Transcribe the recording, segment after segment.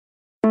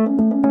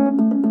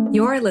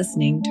You're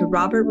listening to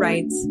Robert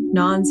Wright's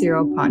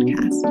Non-Zero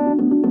Podcast.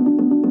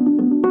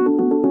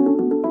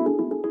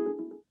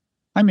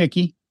 Hi,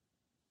 Mickey.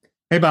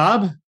 Hey,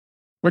 Bob.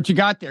 What you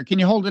got there? Can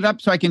you hold it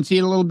up so I can see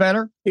it a little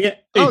better? Yeah.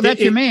 That's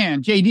your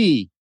man,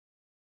 JD.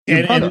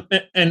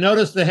 And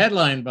notice the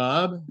headline,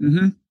 Bob.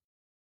 Mm-hmm.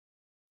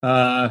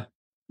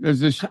 There's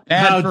this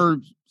ad for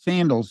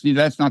sandals. See,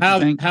 that's not the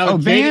thing.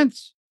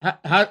 Vance.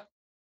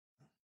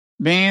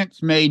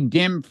 Vance made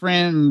Dem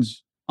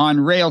friends on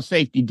rail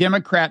safety.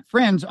 Democrat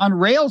friends on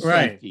rail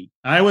safety.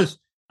 I was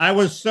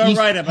so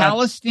right about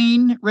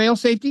Palestine rail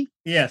safety.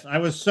 Yes, I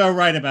was so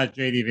right about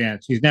JD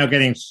Vance. He's now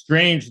getting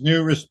strange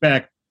new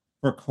respect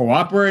for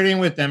cooperating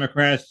with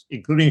Democrats,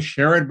 including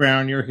Sherrod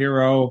Brown, your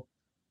hero,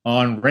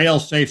 on rail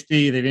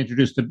safety. They've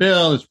introduced a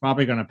bill. It's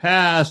probably going to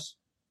pass.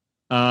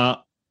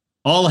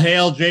 All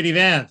hail JD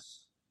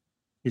Vance.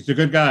 He's a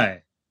good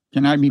guy.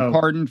 Can I be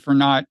pardoned for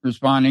not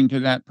responding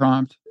to that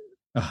prompt?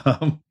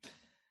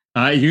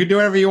 You can do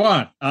whatever you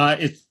want.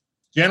 It's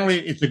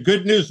a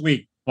good news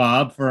week,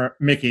 Bob, for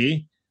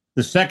Mickey.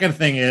 The second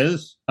thing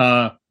is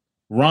Ron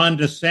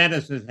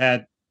DeSantis has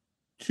had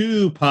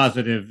two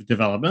positive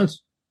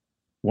developments.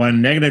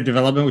 One negative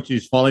development, which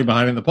he's falling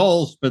behind in the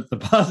polls, but the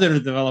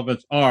positive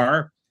developments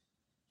are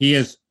he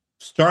has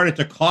started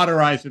to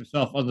cauterize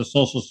himself on the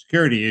Social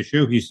Security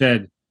issue. He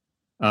said,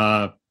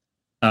 we're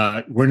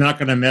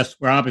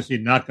obviously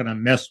not going to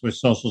mess with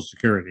Social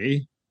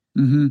Security.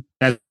 Mm-hmm.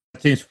 That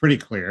seems pretty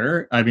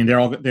clear. I mean,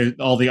 all the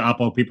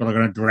Oppo people are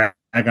going to drag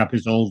up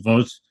his old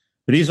votes,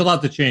 but he's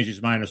allowed to change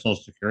his mind on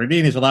Social Security,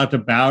 and he's allowed to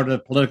bow to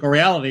political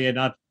reality and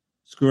not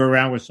screw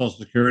around with Social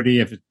Security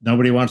if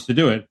nobody wants to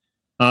do it.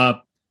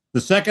 The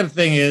second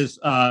thing is,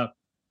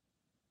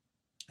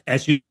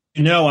 as you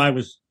know, I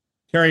was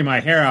tearing my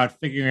hair out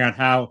figuring out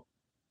how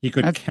he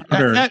could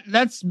counter.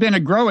 That's been a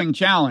growing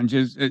challenge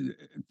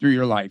through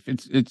your life.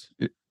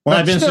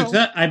 I've been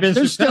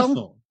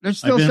successful. There's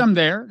still some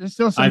there. There's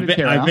still some to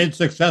tear out. I've been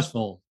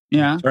successful.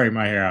 Yeah, tearing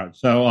my hair out.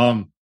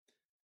 So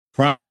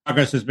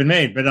progress has been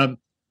made. But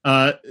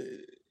how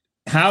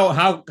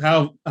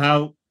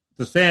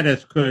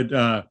DeSantis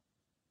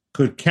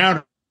could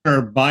counter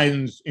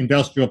Biden's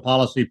industrial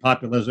policy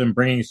populism,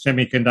 bringing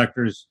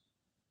semiconductors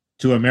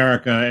to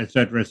America, et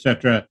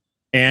cetera,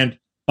 and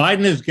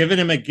Biden has given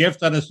him a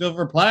gift on a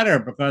silver platter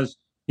because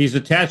he's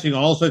attaching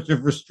all sorts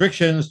of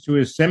restrictions to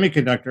his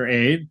semiconductor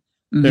aid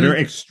that are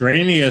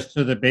extraneous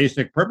to the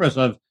basic purpose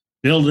of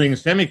building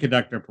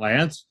semiconductor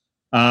plants.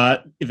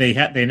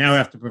 They now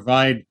have to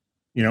provide,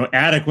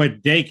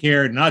 adequate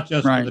daycare, not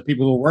just for the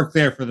people who work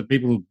there, for the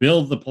people who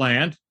build the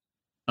plant.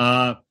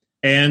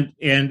 And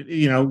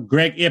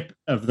Greg Ip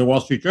of the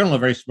Wall Street Journal, a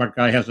very smart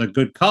guy, has a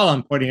good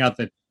column pointing out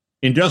that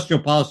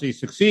industrial policy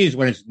succeeds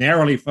when it's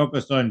narrowly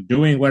focused on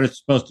doing what it's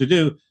supposed to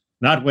do,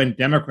 not when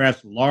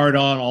Democrats lard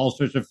on all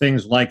sorts of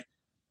things like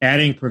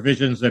adding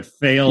provisions that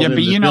failed in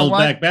the Build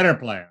Back Better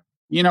plan.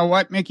 You know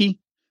what, Mickey?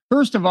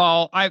 First of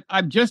all,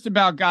 I've just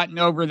about gotten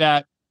over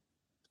that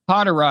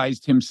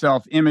cauterized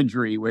himself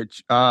imagery,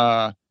 which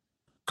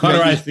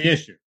cauterized the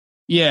issue.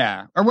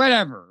 Yeah, or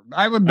whatever.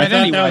 But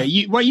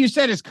anyway, what you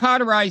said is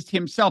cauterized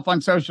himself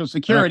on Social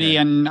Security,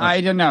 and I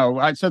don't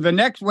know. So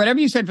whatever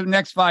you said for the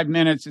next 5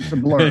 minutes, it's a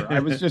blur. I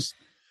was just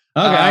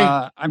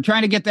I'm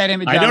trying to get that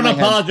image. I don't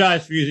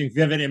apologize for using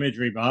vivid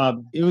imagery,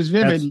 Bob. It was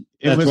vivid.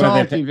 It was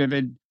all too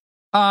vivid.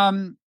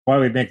 Why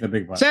we make the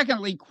big one.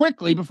 Secondly,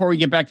 quickly before we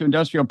get back to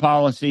industrial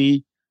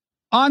policy,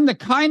 on the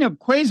kind of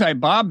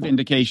quasi-Bob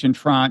vindication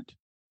front,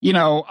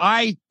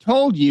 I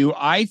told you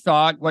I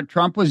thought what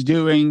Trump was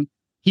doing.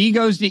 He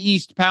goes to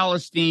East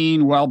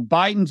Palestine while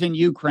Biden's in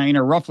Ukraine,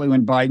 or roughly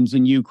when Biden's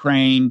in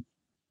Ukraine,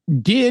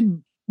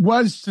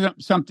 was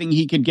something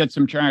he could get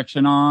some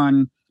traction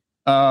on.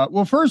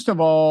 Well, first of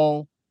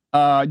all,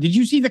 did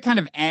you see the kind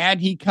of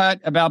ad he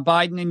cut about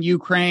Biden in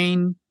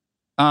Ukraine?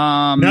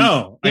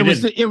 No,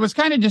 it was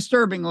kind of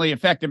disturbingly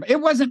effective. It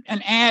wasn't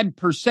an ad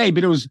per se,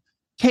 but it was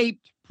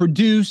taped,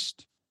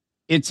 produced.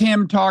 It's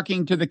him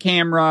talking to the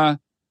camera.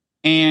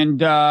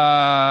 And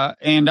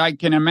I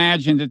can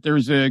imagine that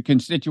there's a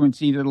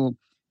constituency that'll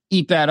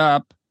eat that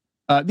up.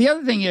 The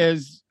other thing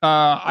is,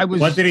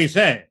 what did he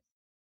say?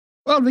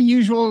 Well, the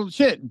usual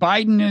shit.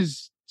 Biden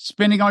is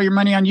spending all your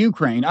money on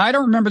Ukraine. I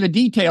don't remember the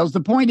details.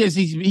 The point is,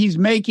 he's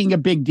making a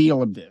big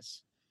deal of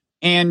this.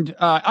 And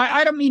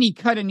I don't mean he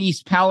cut an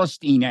East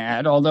Palestine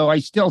ad, although I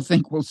still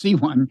think we'll see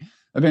one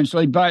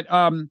eventually. But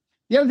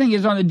the other thing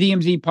is, on the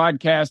DMZ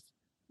podcast,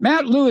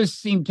 Matt Lewis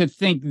seemed to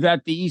think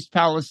that the East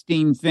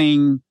Palestine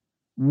thing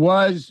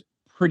was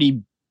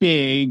pretty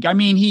big. I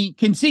mean, he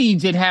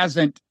concedes it has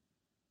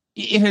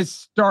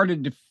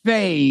started to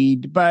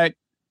fade, but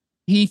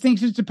he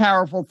thinks it's a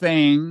powerful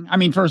thing. I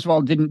mean, first of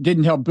all,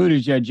 didn't help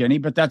Buttigieg any,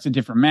 but that's a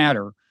different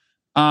matter.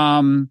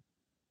 I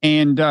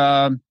don't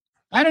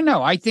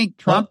know. I think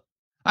Trump,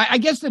 I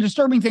guess the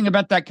disturbing thing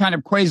about that kind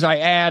of quasi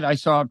ad I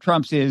saw of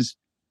Trump's is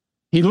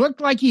he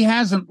looked like he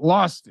hasn't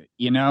lost it,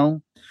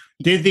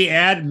 Did the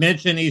ad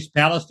mention East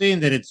Palestine?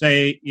 Did it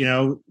say,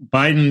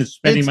 Biden is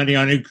spending money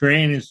on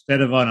Ukraine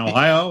instead of on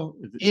Ohio?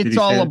 It's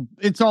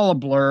all a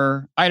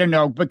blur. I don't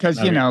know because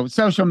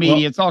social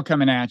media, it's all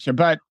coming at you.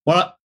 But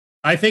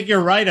I think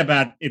you're right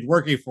about it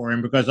working for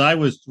him, because I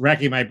was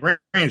racking my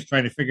brains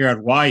trying to figure out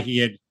why he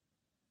had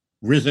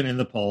risen in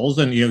the polls,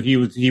 and he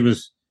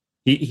was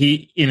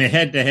in a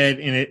head-to-head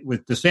in it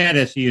with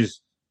DeSantis.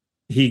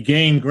 He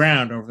gained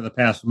ground over the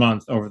past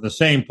month over the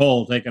same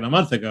poll taken a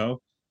month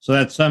ago. So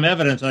that's some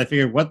evidence. I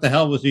figured, what the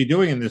hell was he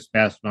doing in this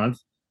past month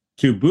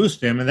to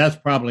boost him? And that's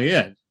probably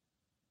it.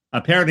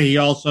 Apparently, he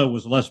also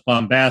was less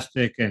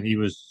bombastic, and he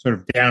was sort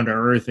of down to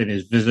earth in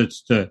his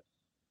visits to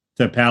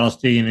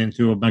Palestine and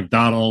to a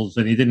McDonald's.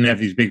 And he didn't have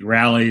these big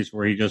rallies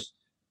where he just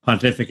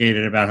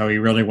pontificated about how he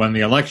really won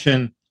the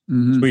election.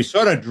 Mm-hmm. So he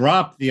sort of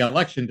dropped the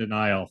election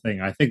denial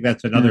thing. I think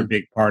that's another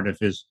big part of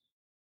his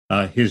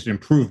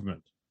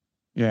improvement.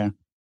 Yeah.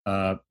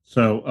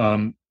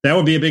 So that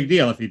would be a big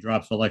deal if he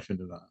drops election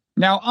denial.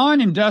 Now,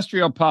 on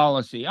industrial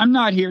policy, I'm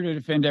not here to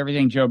defend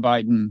everything Joe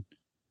Biden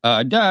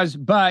does,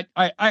 but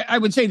I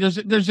would say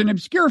there's an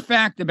obscure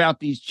fact about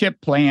these chip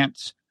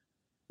plants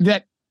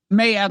that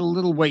may add a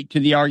little weight to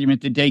the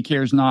argument that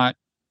daycare is not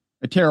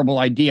a terrible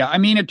idea. I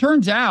mean, it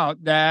turns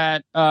out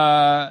that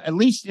at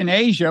least in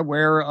Asia,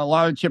 where a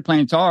lot of chip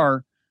plants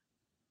are,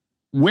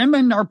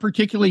 women are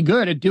particularly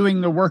good at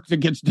doing the work that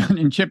gets done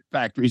in chip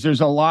factories.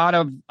 There's a lot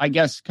of, I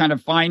guess, kind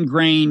of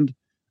fine-grained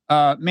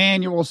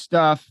manual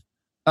stuff.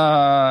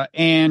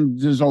 And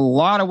there's a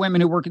lot of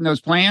women who work in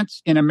those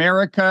plants. In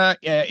America,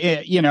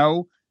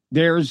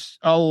 there's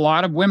a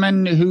lot of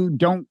women who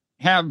don't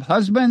have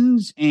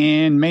husbands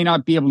and may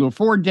not be able to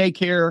afford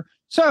daycare.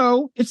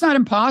 So it's not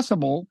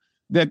impossible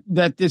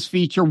that this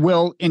feature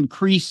will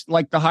increase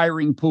like the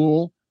hiring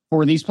pool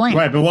for these plants.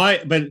 Right.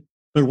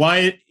 But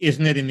why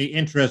isn't it in the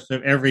interest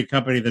of every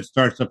company that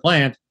starts a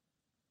plant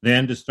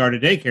then to start a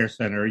daycare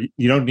center?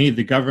 You don't need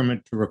the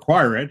government to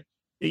require it.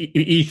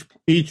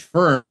 Each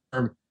firm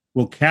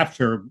will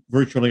capture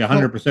virtually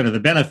 100% of the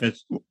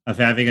benefits of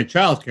having a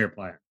child care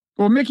plan.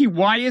 Well, Mickey,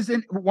 why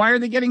are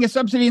they getting a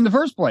subsidy in the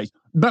first place?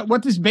 But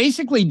what this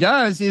basically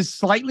does is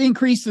slightly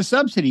increase the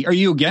subsidy. Are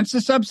you against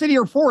the subsidy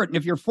or for it? And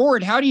if you're for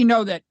it, how do you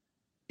know that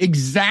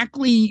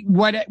exactly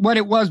what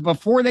it was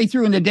before they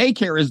threw in the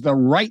daycare is the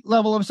right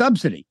level of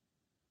subsidy?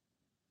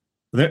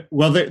 They're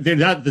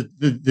not. The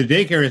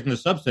daycare isn't a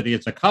subsidy;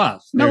 it's a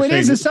cost. No, it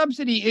is a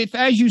subsidy. If,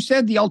 as you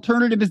said, the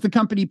alternative is the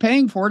company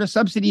paying for it, a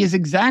subsidy is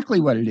exactly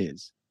what it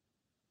is.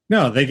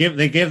 No, they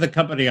gave the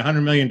company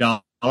 $100 million,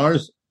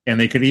 and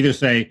they could either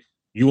say,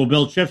 you will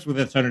build chips with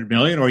this $100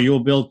 million, or you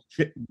will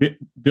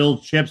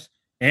build chips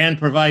and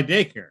provide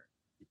daycare.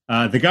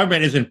 The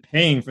government isn't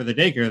paying for the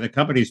daycare; the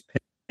company's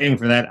paying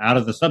for that out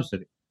of the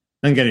subsidy.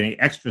 Doesn't get any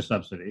extra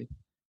subsidy.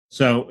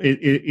 So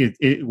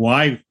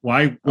why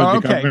would the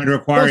government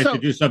require it to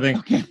do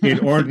something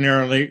it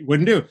ordinarily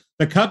wouldn't do?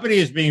 The company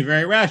is being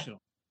very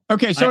rational.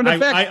 Okay, so in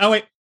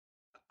effect,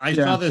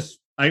 saw this.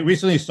 I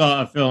recently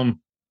saw a film,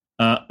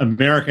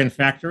 American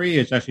Factory.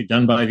 It's actually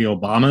done by the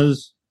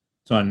Obamas.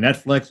 It's on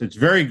Netflix. It's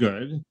very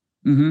good.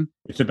 Mm-hmm.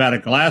 It's about a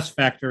glass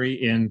factory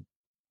in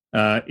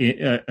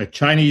a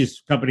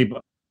Chinese company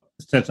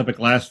sets up a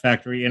glass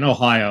factory in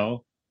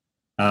Ohio.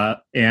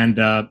 And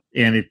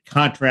it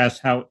contrasts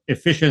how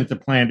efficient the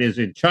plant is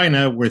in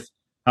China with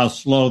how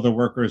slow the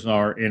workers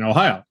are in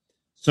Ohio.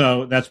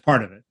 So that's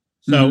part of it.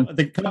 So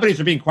the companies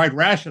are being quite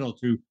rational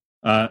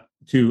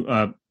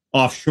to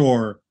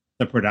offshore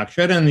the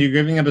production, and you're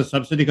giving them a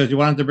subsidy because you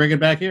want them to bring it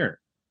back here.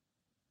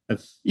 I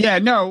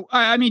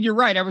mean, you're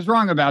right. I was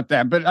wrong about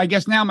that. But I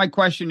guess now my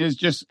question is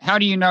just, how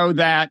do you know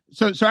that?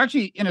 So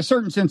actually, in a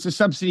certain sense, the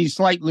subsidy is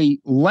slightly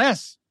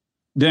less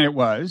than it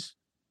was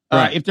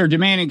if they're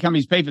demanding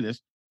companies pay for this.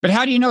 But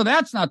how do you know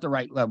that's not the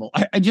right level?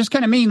 I just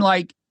kind of mean,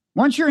 like,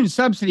 once you're in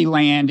subsidy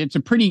land, it's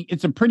a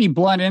pretty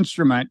blunt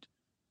instrument.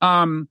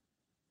 Right.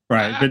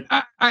 But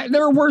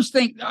there are worse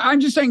things. I'm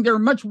just saying there are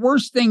much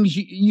worse things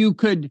you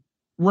could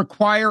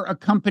require a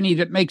company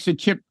that makes a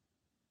chip.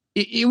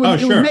 It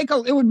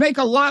would make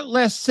a lot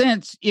less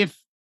sense if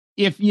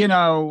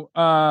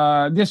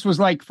this was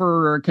like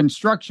for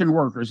construction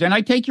workers. And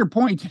I take your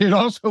point that it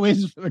also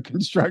is for the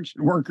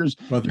construction workers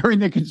during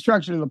the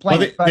construction of the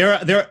plant.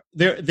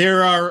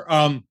 There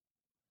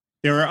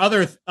are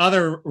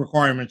other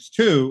requirements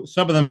too.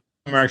 Some of them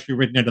are actually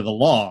written into the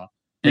law.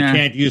 They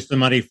can't use the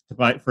money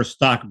for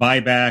stock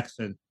buybacks,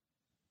 and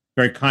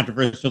very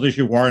controversial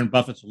issue. Warren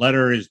Buffett's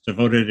letter is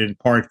devoted in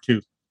part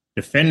to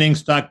defending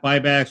stock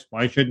buybacks.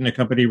 Why shouldn't a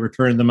company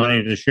return the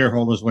money to the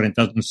shareholders when it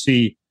doesn't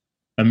see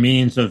a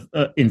means of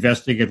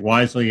investing it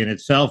wisely in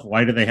itself?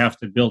 Why do they have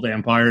to build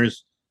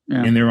empires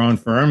in their own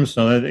firms?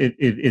 So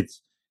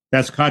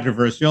that's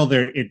controversial.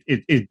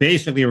 It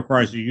basically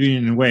requires a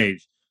union and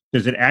wage.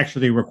 Does it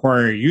actually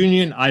require a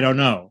union? I don't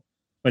know,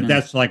 but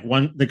that's like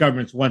the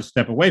government's one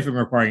step away from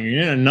requiring a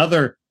union.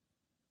 Another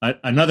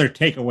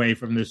takeaway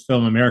from this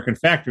film, American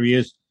Factory,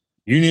 is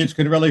unions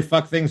can really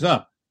fuck things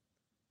up.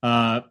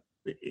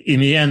 In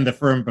the end, the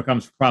firm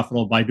becomes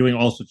profitable by doing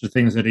all sorts of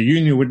things that a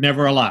union would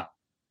never allow,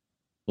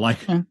 Like,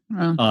 it's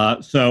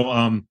at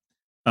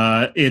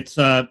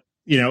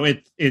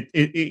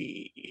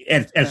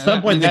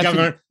some point the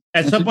government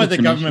the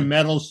government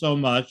meddles so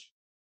much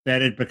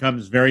that it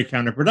becomes very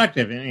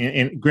counterproductive.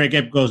 And Greg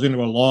Ebb goes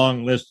into a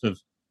long list of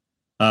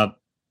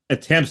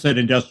attempts at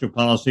industrial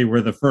policy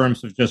where the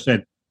firms have just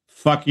said,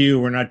 "Fuck you,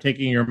 we're not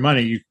taking your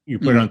money. You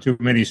put on too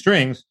many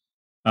strings."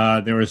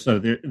 There's a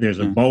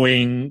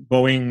Boeing.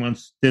 Boeing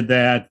once did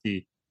that.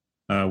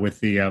 With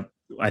the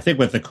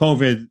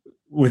COVID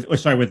with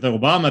the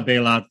Obama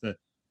bailout,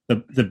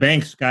 the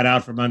banks got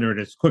out from under it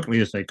as quickly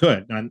as they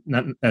could.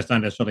 That's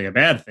not necessarily a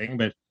bad thing,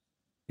 but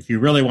if you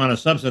really want to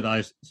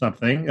subsidize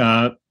something,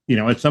 at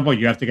some point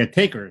you have to get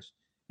takers.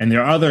 And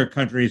there are other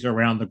countries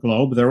around the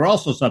globe that are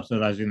also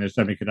subsidizing their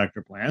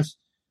semiconductor plants.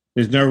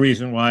 There's no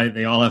reason why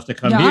they all have to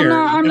come here.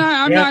 I'm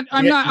not.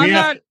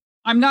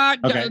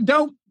 Okay.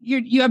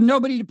 You have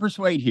nobody to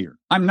persuade here.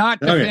 I'm not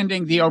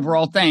defending the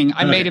overall thing.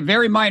 I made a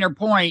very minor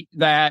point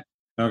that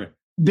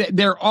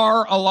there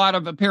are a lot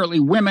of apparently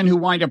women who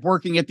wind up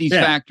working at these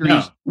factories.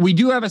 No. We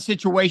do have a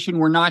situation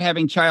where not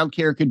having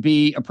childcare could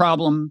be a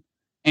problem,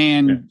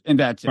 and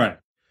that's it. Right.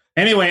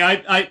 Anyway,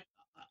 I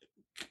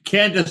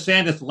can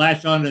DeSantis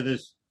latch onto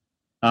this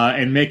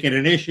and make it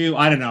an issue?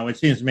 I don't know. It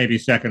seems maybe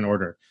second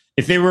order.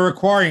 If they were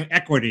requiring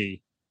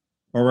equity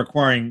or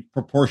requiring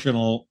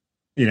proportional,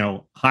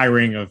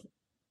 hiring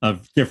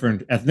of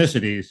different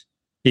ethnicities,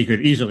 he could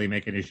easily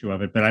make an issue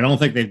of it. But I don't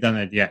think they've done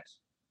that yet.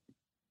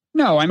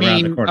 No, I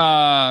mean,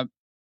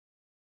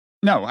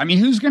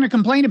 who's going to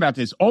complain about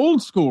this?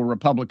 Old school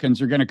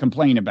Republicans are going to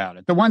complain about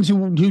it. The ones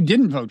who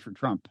didn't vote for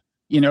Trump,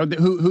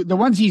 the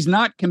ones he's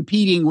not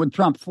competing with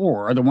Trump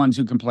for are the ones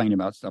who complain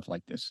about stuff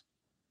like this.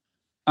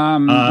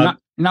 Not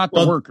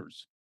the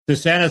workers.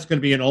 DeSantis going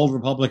to be an old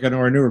Republican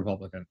or a new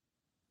Republican.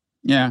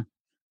 Yeah.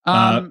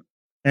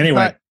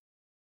 Anyway.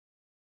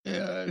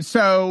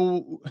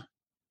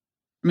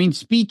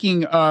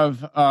 Speaking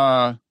of,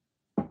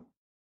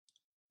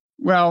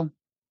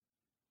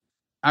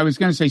 I was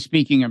going to say,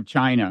 speaking of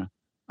China,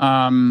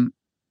 but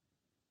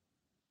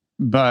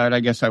I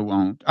guess I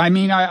won't. I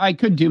mean, I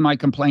could do my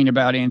complaint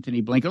about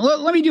Anthony Blinken.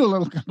 Let me do a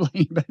little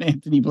complaint about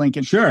Anthony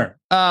Blinken. Sure.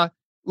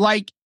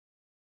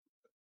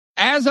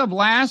 As of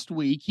last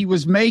week, he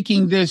was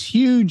making this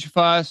huge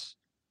fuss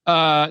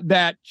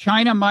that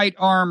China might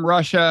arm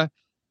Russia,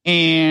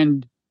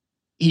 and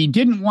he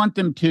didn't want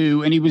them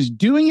to, and he was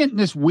doing it in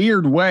this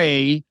weird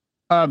way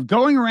of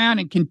going around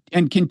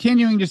and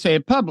continuing to say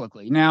it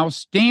publicly. Now,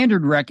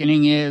 standard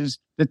reckoning is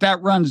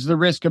that runs the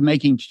risk of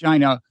making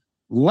China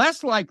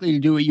less likely to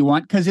do what you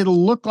want, because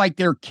it'll look like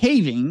they're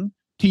caving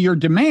to your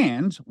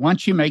demands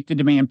once you make the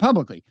demand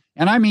publicly.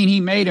 And I mean, he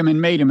made them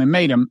and made them and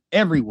made them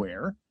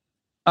everywhere.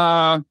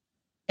 And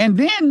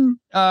then,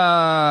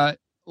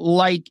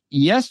 like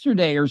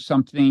yesterday or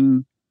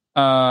something,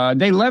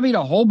 they levied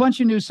a whole bunch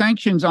of new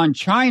sanctions on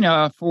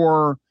China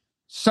for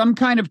some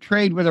kind of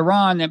trade with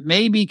Iran that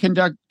may be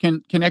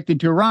connected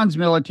to Iran's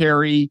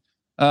military,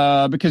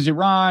 because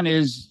Iran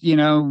is,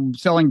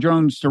 selling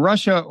drones to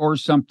Russia or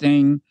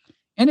something.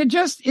 And it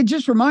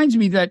just reminds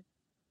me that,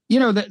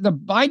 the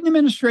Biden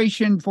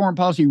administration foreign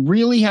policy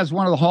really has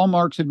one of the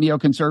hallmarks of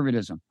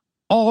neoconservatism: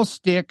 all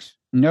sticks,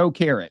 no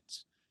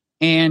carrots.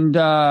 And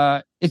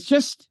it's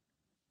just,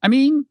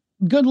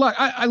 good luck.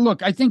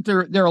 I think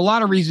there are a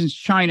lot of reasons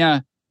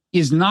China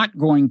is not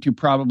going to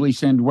probably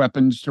send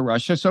weapons to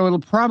Russia, so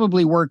it'll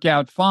probably work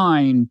out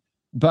fine.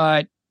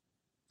 But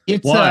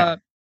it's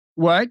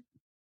what?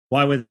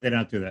 Why would they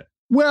not do that?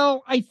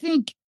 Well, I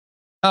think,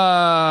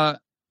 and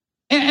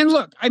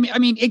look,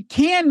 it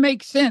can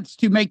make sense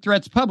to make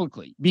threats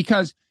publicly,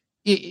 because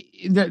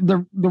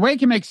the way it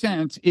can make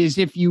sense is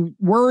if you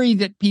worry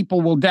that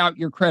people will doubt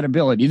your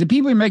credibility. The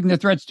people you're making the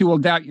threats to will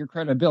doubt your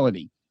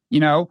credibility.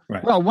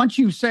 Right. Well, once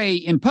you say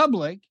in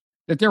public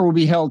that there will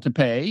be hell to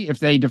pay if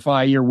they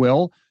defy your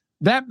will,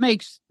 that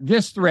makes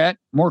this threat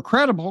more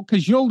credible,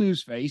 because you'll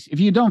lose face if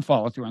you don't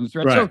follow through on the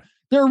threat. Right. So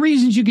there are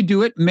reasons you could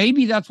do it.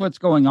 Maybe that's what's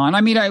going on.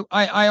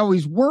 I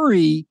always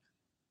worry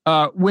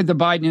with the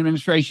Biden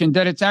administration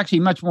that it's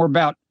actually much more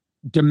about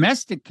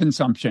domestic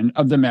consumption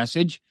of the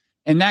message,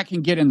 and that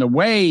can get in the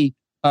way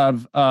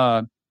of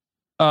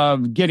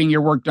getting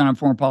your work done on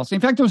foreign policy.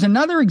 In fact, there was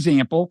another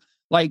example,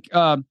 like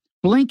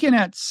Blinken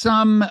at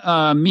some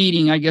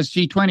meeting, I guess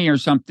G20 or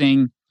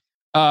something,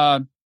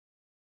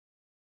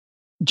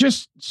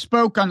 just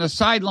spoke on the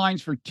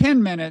sidelines for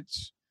 10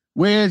 minutes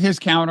with his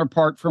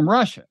counterpart from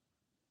Russia.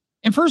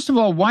 And first of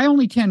all, why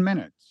only 10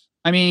 minutes?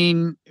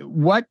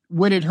 What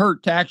would it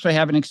hurt to actually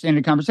have an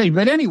extended conversation?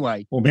 But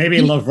anyway. Well,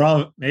 maybe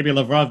Lavrov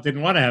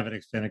didn't want to have an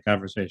extended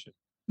conversation.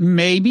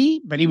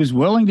 Maybe, but he was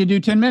willing to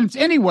do 10 minutes.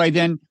 Anyway,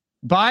 then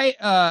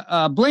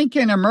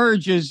Blinken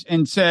emerges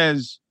and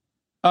says,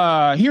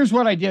 here's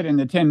what I did in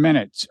the 10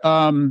 minutes.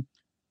 I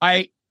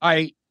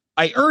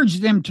urge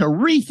them to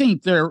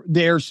rethink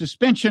their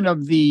suspension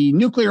of the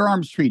nuclear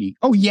arms treaty.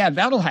 Oh, yeah,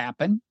 that'll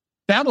happen.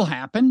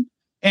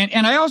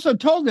 And I also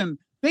told them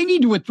they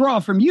need to withdraw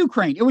from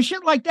Ukraine. It was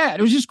shit like that.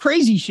 It was just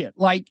crazy shit.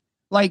 Like,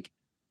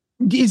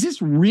 is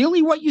this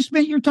really what you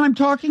spent your time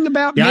talking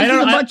about?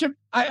 Yeah,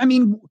 I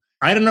mean,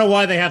 I don't know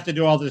why they have to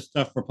do all this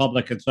stuff for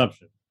public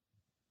consumption.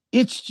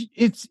 It's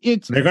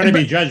they're going to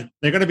be judged.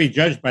 They're going to be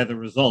judged by the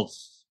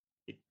results,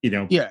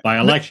 by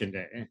election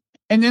day.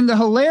 And then the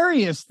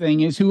hilarious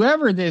thing is,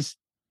 whoever this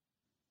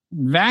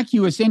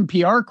vacuous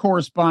NPR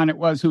correspondent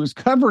was who was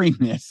covering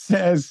this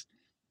says,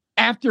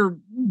 after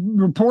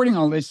reporting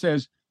all this,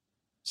 says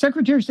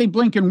Secretary of State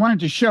Blinken wanted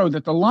to show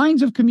that the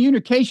lines of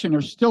communication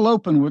are still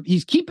open.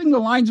 He's keeping the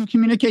lines of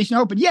communication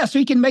open. Yeah, so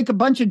he can make a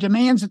bunch of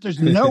demands that there's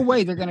no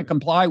way they're going to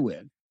comply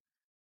with.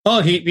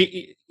 Oh,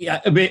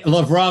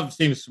 Lavrov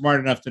seems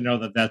smart enough to know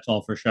that that's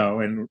all for show,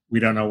 and we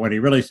don't know what he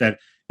really said.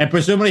 And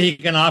presumably he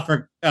can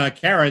offer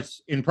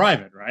carrots in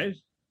private, right?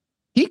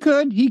 He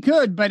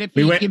could, but if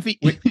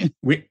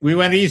we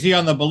went easy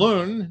on the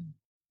balloon.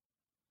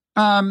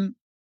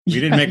 We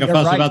didn't make a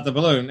fuss about the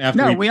balloon.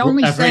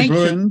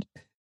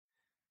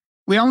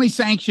 We only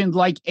sanctioned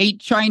like 8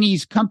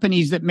 Chinese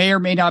companies that may or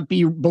may not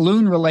be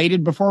balloon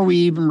related before we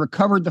even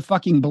recovered the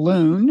fucking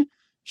balloon.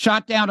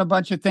 Shot down a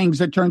bunch of things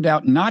that turned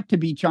out not to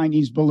be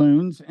Chinese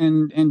balloons,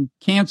 and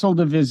canceled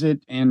a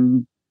visit,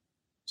 and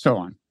so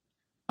on.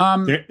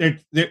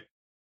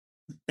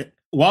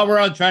 While we're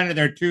on China,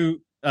 there are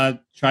 2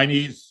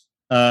 Chinese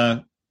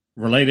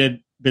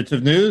related bits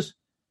of news.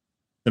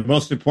 The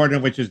most important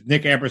of which is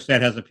Nick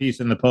Eberstadt has a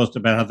piece in the Post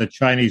about how the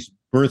Chinese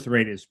birth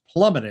rate is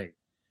plummeting,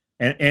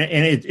 and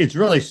it's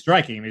really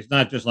striking. It's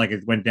not just like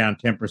it went down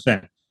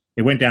 10%;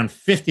 it went down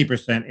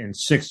 50% in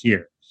 6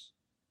 years.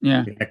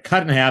 Yeah, it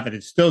cut in half, and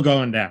it's still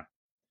going down.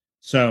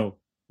 So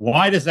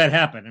why does that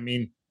happen? I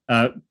mean,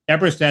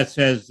 Eberstadt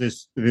says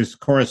this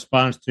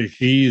corresponds to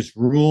Xi's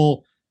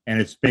rule, and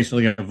it's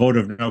basically a vote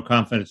of no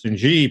confidence in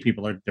Xi.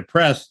 People are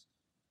depressed;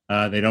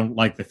 they don't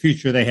like the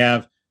future they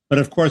have. But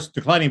of course,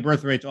 declining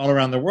birth rates all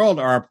around the world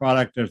are a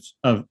product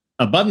of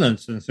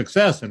abundance and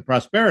success and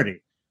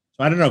prosperity.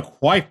 So I don't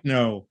quite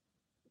know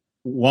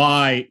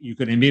why you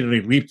could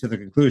immediately leap to the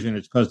conclusion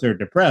it's because they're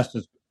depressed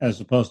as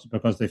opposed to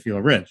because they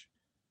feel rich.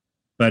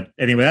 But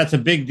anyway, that's a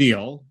big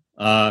deal.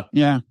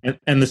 Yeah.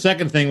 And the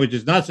second thing, which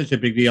is not such a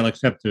big deal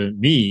except to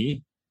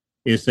me,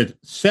 is that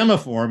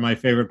Semaphore, my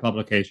favorite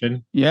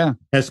publication,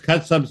 has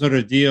cut some sort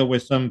of deal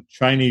with some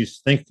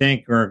Chinese think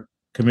tank or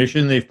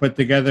commission they've put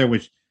together,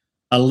 which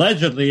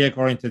allegedly,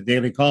 according to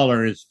Daily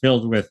Caller, is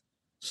filled with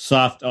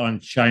soft on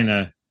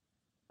China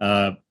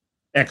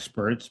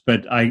experts.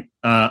 But I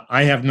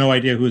have no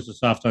idea who's the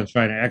soft on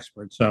China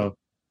expert. So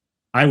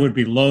I would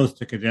be loath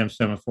to condemn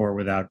Semaphore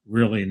without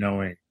really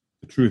knowing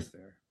the truth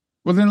there.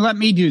 Well, then let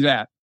me do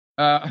that.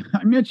 I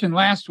mentioned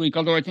last week,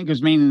 although I think it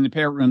was mainly in the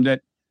parent room, that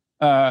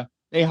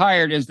they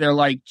hired as their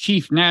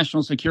chief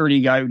national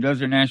security guy who does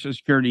their national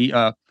security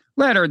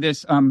letter,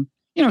 this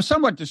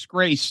somewhat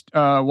disgraced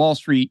Wall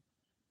Street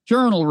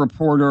Journal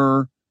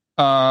reporter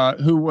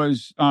who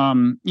was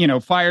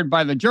fired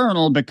by the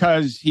Journal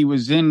because he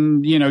was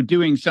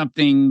doing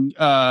something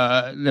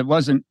that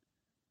wasn't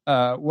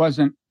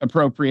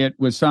appropriate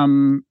with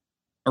some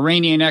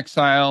Iranian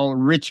exile,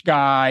 rich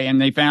guy,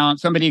 and they found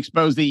somebody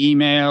exposed the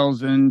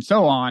emails and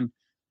so on.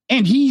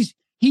 And he's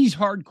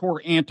hardcore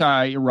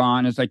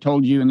anti-Iran, as I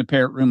told you in the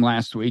parrot room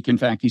last week. In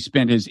fact, he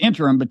spent his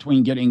interim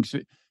between getting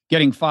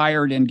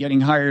fired and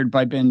getting hired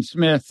by Ben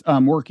Smith,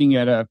 working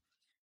at a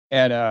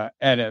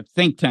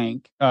think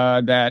tank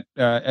that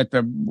at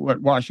the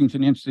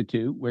Washington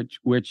Institute,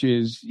 which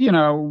is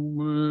not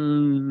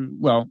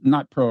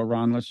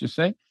pro-Iran, let's just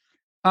say,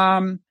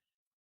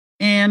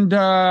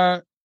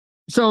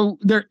 so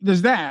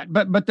there's that,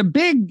 but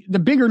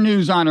the bigger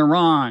news on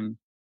Iran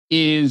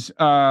is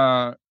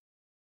that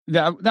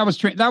was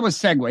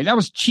segue. That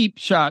was cheap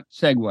shot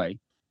segue.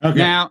 Okay.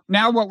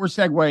 Now what we're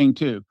segueing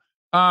to,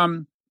 I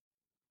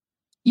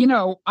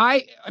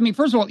mean,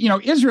 first of all,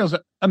 Israel's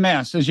a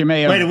mess, as you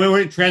may have. Wait,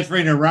 we're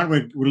transferring to Iran.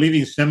 We're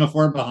leaving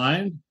Semaphore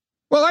behind.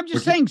 Well, I'm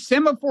just saying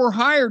Semaphore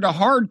hired a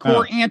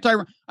hardcore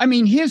I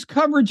mean, his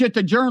coverage at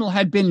the Journal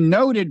had been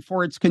noted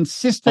for its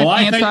consistent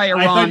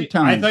anti-Iran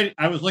tone.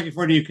 I was looking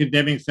forward to you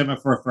condemning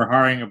Semaphore for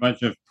hiring a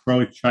bunch of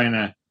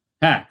pro-China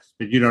hacks,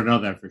 but you don't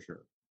know that for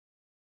sure.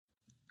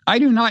 I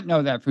do not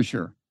know that for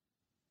sure.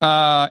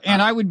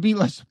 And I would be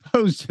less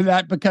opposed to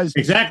that because...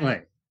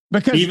 Exactly.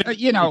 Because,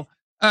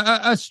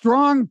 a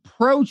strong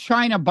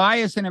pro-China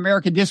bias in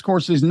American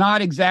discourse is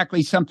not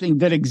exactly something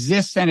that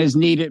exists and is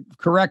needed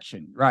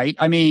correction, right?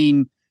 I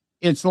mean,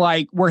 it's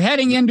like we're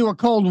heading into a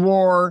Cold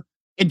War.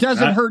 It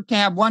doesn't hurt to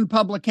have one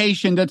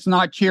publication that's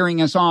not cheering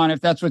us on,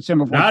 if that's what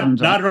Semaphore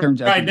turns out.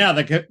 Right now,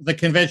 the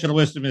conventional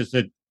wisdom is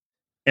that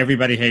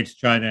everybody hates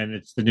China and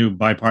it's the new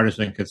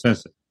bipartisan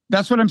consensus.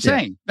 That's what I'm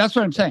saying. That's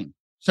what I'm saying.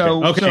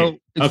 So it's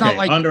not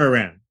like under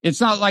Iran. It's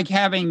not like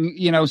having,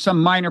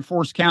 some minor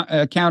force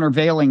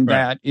countervailing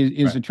that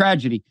is a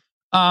tragedy.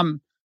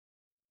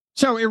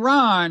 So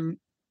Iran,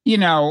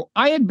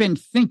 I had been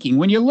thinking,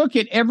 when you look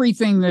at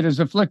everything that is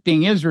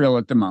afflicting Israel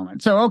at the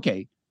moment. So,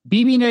 okay,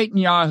 Bibi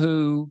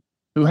Netanyahu,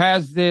 who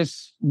has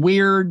this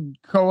weird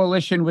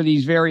coalition with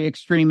these very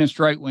extremist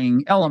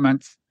right-wing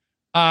elements,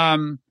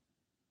 they're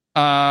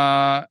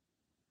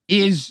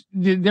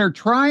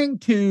trying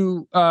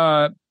to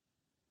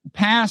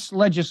pass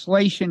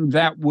legislation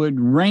that would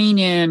rein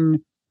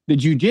in the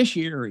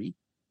judiciary.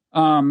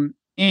 And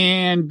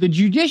the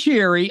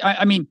judiciary,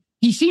 I mean,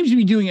 he seems to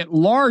be doing it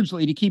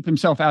largely to keep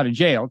himself out of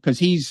jail because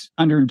he's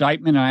under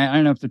indictment. And I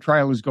don't know if the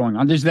trial is going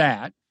on. There's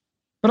that.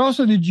 But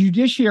also the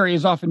judiciary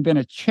has often been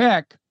a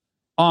check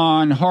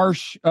on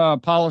harsh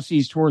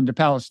policies toward the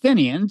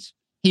Palestinians.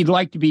 He'd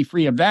like to be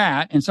free of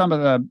that. And some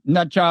of the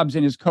nut jobs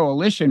in his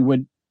coalition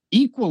would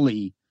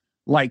equally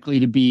likely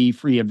to be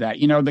free of that.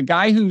 You know, the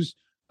guy who's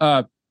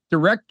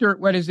director,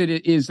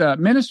 is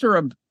Minister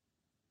of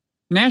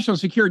National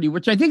Security,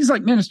 which I think is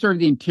like Minister of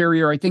the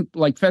Interior, I think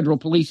like federal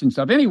police and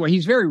stuff. Anyway,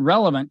 he's very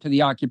relevant to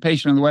the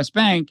occupation of the West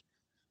Bank.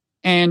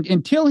 And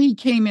until he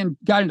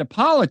got into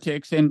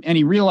politics and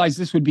he realized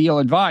this would be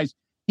ill-advised,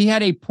 he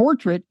had a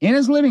portrait in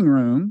his living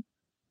room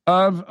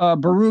of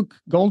Baruch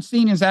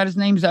Goldstein. Is that his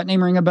name? Does that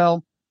name ring a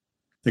bell?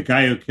 The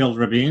guy who killed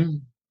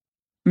Rabin?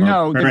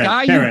 No, the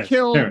guy who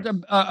killed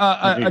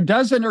a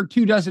dozen or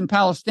 2 dozen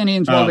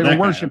Palestinians while they were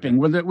worshiping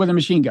with a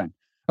machine gun.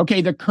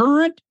 Okay, the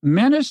current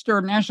Minister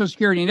of National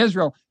Security in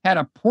Israel had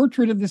a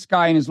portrait of this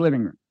guy in his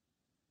living room.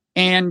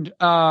 And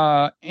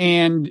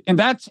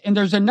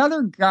there's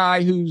another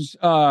guy who's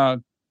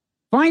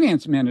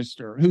finance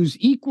minister who's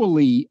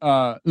equally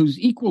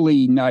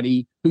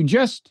nutty, who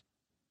just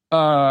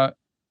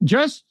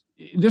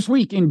this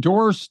week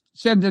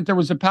said that there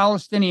was a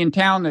Palestinian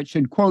town that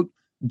should, quote,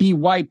 be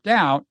wiped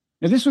out.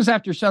 Now, this was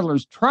after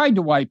settlers tried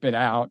to wipe it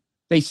out.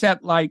 They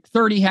set like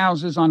 30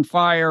 houses on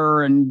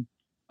fire and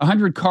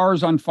 100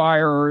 cars on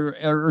fire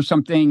or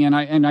something.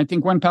 And I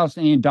think one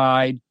Palestinian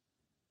died.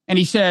 And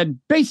he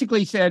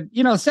basically said,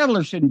 you know,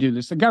 settlers shouldn't do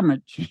this. The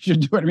government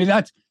should do it. I mean,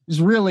 that's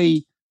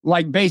really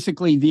like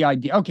basically the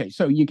idea. Okay,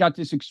 so you got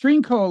this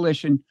extreme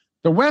coalition.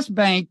 The West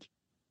Bank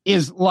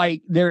is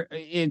like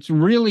it's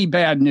really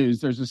bad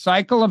news. There's a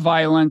cycle of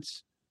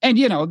violence. And,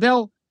 you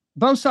know,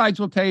 both sides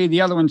will tell you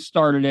the other one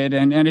started it.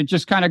 And it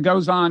just kind of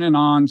goes on and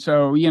on.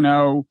 So,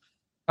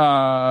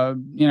 a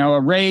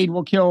raid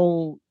will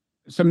kill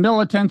some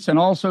militants and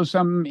also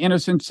some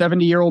innocent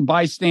 70-year-old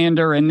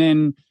bystander. And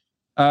then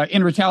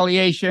in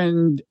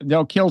retaliation,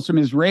 they'll kill some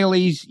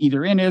Israelis,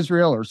 either in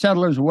Israel or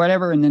settlers or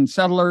whatever. And then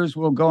settlers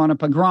will go on a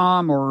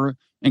pogrom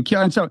and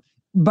kill. And so,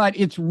 but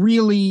it's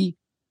really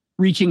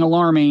reaching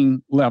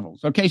alarming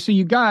levels. Okay, so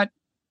you got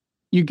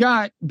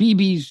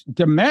Bibi's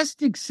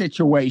domestic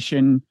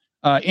situation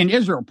in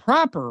Israel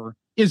proper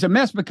is a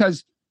mess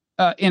because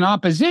in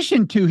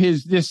opposition to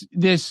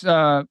this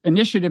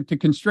initiative to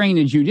constrain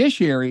the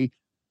judiciary,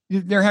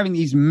 they're having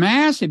these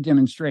massive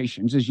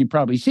demonstrations, as you've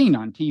probably seen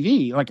on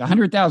TV, like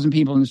 100,000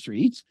 people in the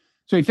streets.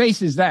 So he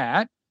faces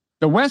that.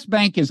 The West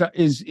Bank is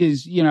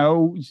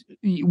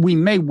we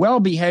may well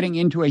be heading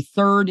into a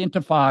third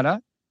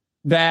intifada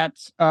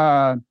that's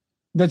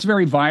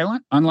very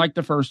violent, unlike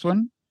the first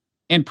one,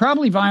 and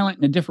probably violent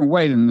in a different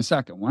way than the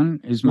second one,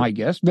 is my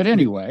guess. But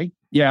anyway,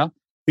 yeah.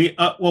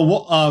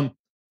 I'm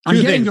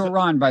getting to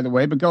Iran, by the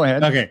way, but go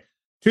ahead. Okay,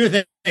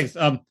 2 things.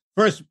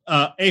 First,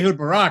 Ehud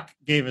Barak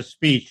gave a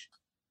speech.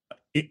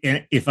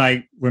 If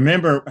I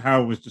remember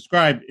how it was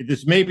described,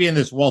 this may be in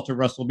this Walter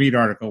Russell Mead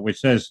article, which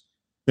says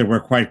that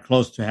we're quite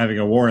close to having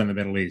a war in the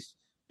Middle East.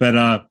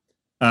 But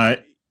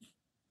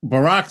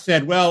Barak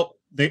said, well,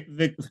 the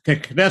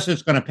Knesset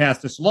is going to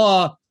pass this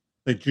law,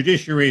 the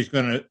judiciary is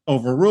going to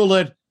overrule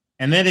it,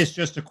 and then it's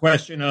just a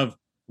question of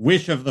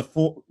which of the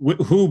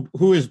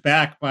who is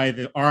backed by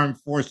the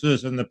armed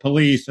forces and the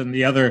police and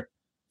the other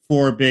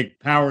 4 big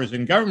powers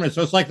in government.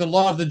 So it's like the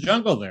law of the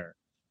jungle there.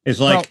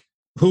 It's like,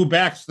 who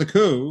backs the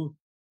coup?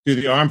 Do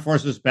the armed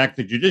forces back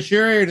the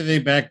judiciary or do they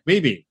back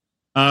Bibi?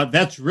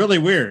 That's really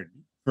weird.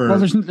 Well,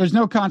 there's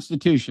no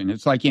constitution.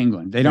 It's like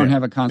England. They don't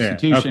have a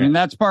constitution. Okay. And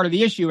that's part of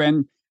the issue.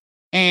 And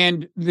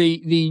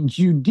the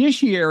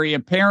judiciary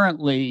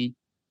apparently,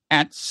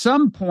 at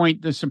some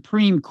point, the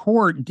Supreme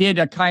Court did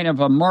a kind of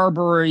a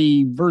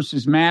Marbury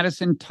versus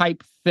Madison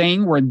type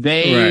thing where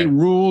they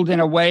ruled in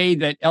a way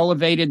that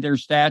elevated their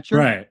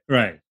stature.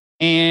 Right.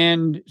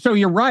 And so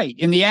you're right.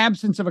 In the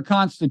absence of a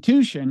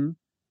constitution,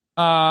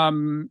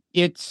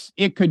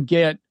 it could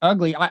get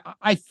ugly.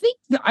 I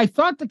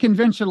thought the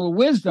conventional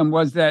wisdom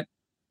was that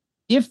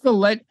if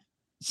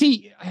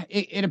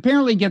it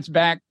apparently gets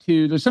back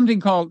to there's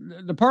something called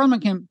the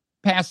parliament can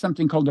pass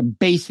something called a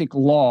basic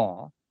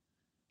law.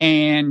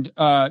 And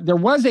there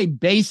was a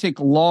basic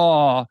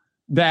law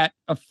that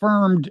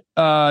affirmed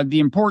the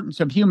importance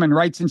of human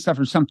rights and stuff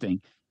or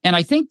something. And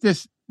I think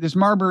this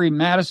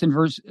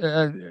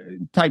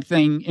Marbury-Madison type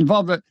thing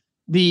involved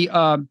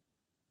the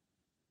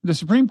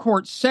Supreme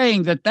Court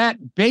saying that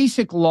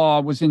basic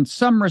law was in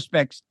some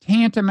respects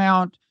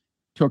tantamount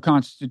to a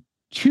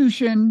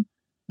constitution.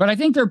 But I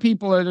think there are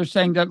people that are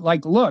saying that,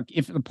 like, look,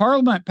 if the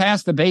parliament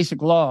passed the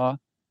basic law,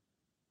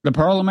 the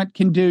parliament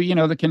can do,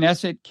 the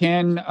Knesset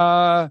can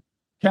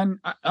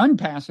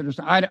unpass it or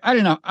something. I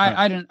don't know.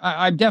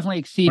 I've definitely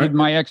exceeded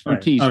my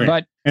expertise,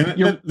 but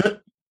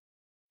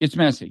it's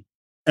messy.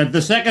 And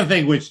the second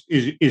thing, which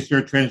is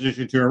your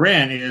transition to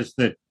Iran, is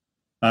that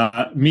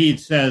Mead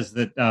says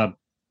that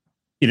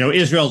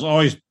Israel's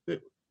always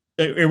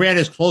Iran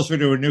is closer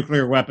to a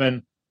nuclear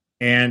weapon,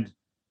 and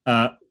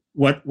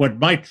what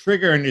might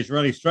trigger an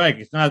Israeli strike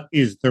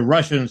is the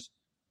Russians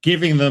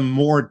giving them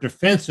more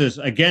defenses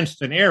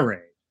against an air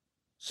raid.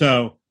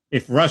 So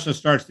if Russia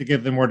starts to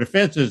give them more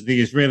defenses,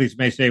 the Israelis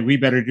may say, we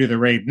better do the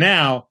raid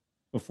now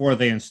before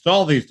they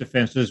install these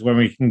defenses when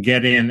we can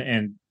get in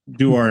and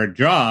do our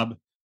job.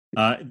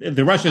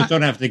 The Russians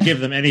don't have to give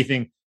them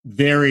anything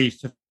very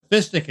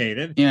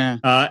sophisticated,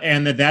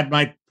 and that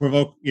might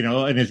provoke,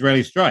 an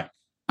Israeli strike.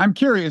 I'm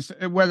curious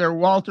whether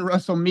Walter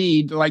Russell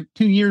Mead, like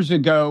 2 years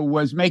ago,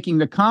 was making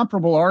the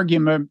comparable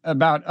argument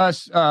about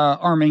us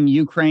arming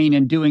Ukraine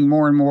and doing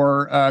more and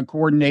more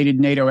coordinated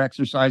NATO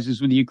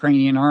exercises with the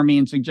Ukrainian army,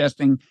 and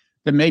suggesting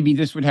that maybe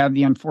this would have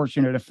the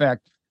unfortunate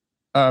effect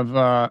of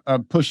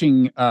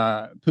pushing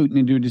Putin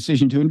into a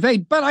decision to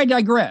invade. But I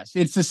digress.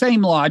 It's the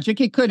same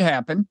logic. It could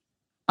happen.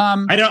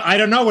 I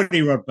don't know what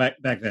he wrote back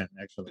then.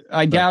 Actually,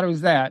 I doubt it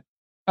was that.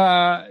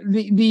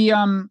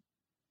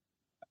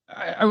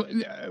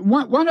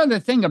 One other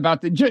thing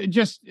about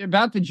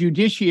the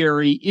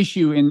judiciary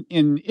issue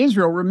in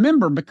Israel.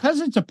 Remember,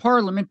 because it's a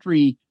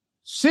parliamentary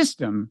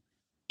system,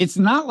 it's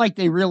not like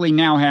they really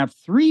now have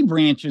three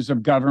branches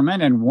of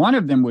government and one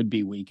of them would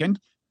be weakened.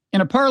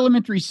 In a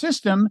parliamentary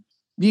system,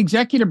 the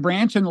executive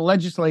branch and the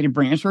legislative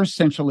branch are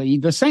essentially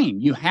the same.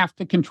 You have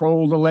to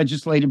control the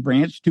legislative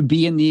branch to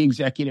be in the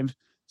executive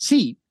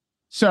seat.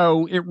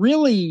 So it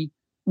really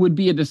would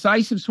be a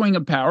decisive swing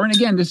of power. And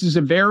again, this is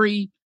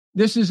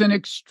an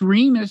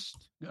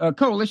extremist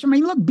coalition. I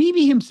mean, look,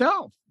 Bibi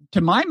himself,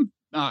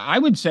 I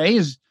would say,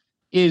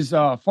 is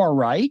far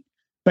right,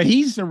 but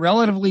he's a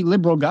relatively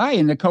liberal guy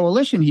in the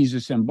coalition he's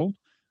assembled.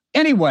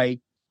 Anyway,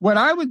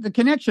 the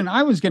connection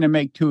I was going to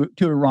make to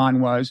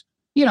Iran was,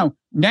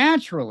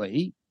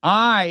 naturally,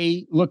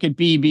 I look at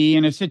Bibi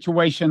in a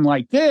situation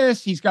like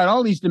this. He's got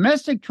all these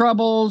domestic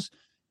troubles.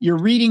 You're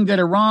reading that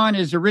Iran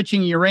is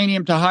enriching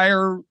uranium to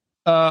higher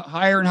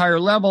and higher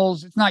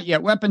levels. It's not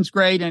yet weapons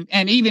grade.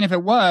 And even if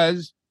it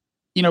was,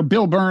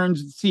 Bill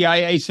Burns,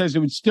 CIA, says it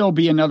would still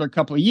be another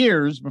couple of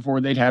years before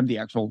they'd have the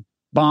actual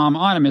bomb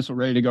on a missile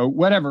ready to go,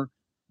 whatever.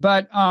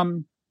 But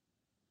I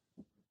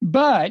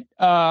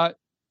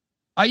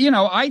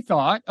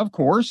thought, of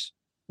course,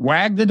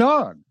 wag the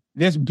dog.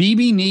 This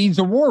Bibi needs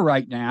a war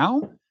right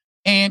now.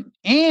 And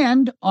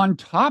on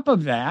top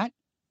of that,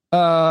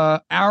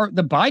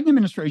 the Biden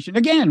administration,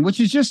 again, which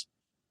is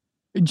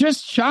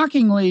just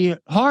shockingly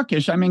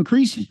hawkish. I'm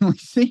increasingly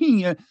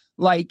seeing it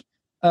like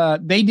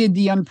they did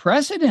the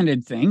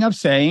unprecedented thing of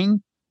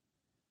saying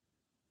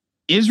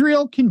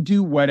Israel can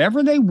do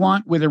whatever they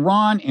want with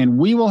Iran and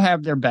we will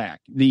have their back.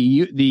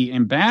 The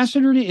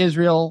ambassador to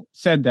Israel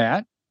said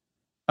that.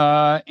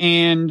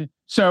 And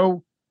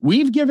so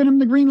we've given them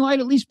the green light,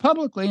 at least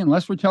publicly,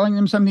 unless we're telling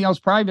them something else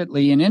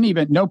privately. In any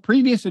event, no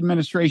previous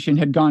administration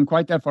had gone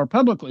quite that far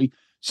publicly.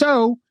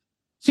 So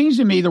seems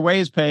to me the way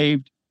is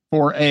paved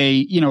for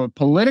a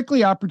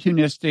politically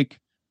opportunistic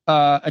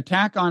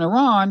attack on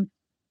Iran.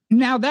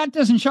 Now, that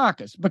doesn't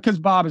shock us because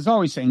Bob is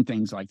always saying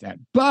things like that.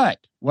 But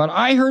what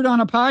I heard on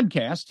a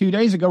podcast 2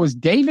 days ago is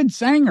David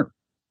Sanger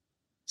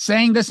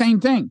saying the same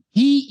thing.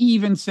 He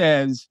even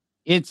says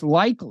it's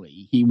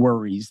likely, he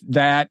worries,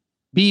 that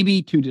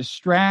Bibi, to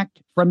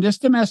distract from this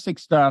domestic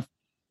stuff,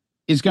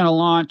 is going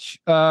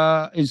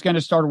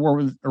to start a war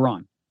with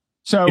Iran.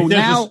 So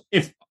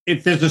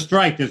if there's a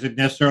strike, does it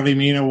necessarily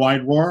mean a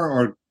wide war,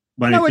 or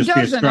no, it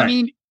doesn't. I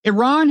mean,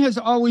 Iran has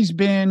always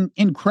been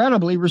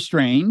incredibly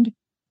restrained.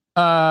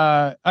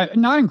 Not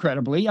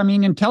incredibly. I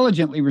mean,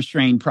 intelligently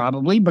restrained,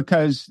 probably,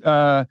 because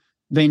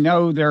they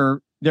know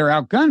they're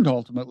outgunned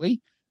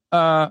ultimately.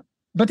 But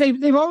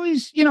they've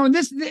always,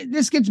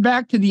 this gets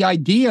back to the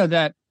idea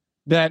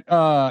that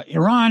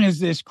Iran is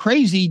this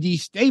crazy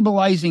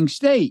destabilizing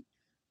state.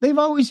 They've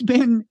always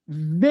been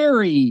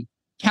very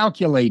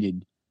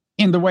calculated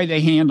in the way they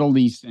handle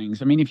these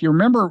things. I mean, if you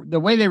remember the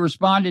way they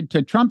responded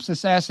to Trump's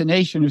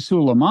assassination of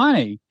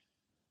Soleimani,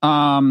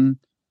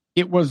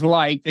 it was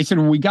like they said,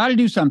 well, we got to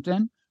do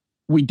something.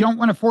 We don't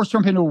want to force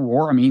Trump into a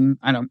war. I mean,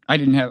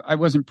 I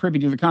wasn't privy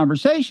to the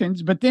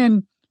conversations, but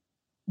then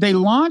they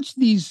launched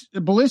these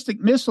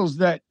ballistic missiles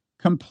that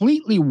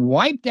completely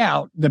wiped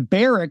out the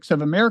barracks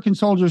of American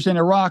soldiers in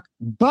Iraq,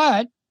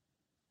 but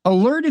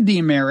alerted the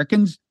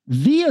Americans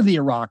via the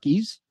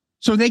Iraqis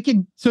so they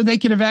could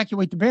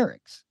evacuate the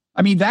barracks.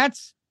 I mean,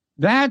 it's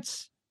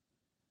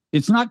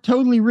not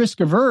totally risk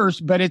averse,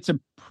 but it's a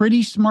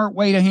pretty smart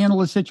way to handle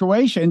a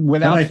situation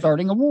without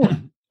starting a war.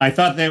 I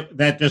thought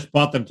that just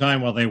bought them time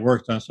while they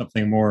worked on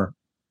something more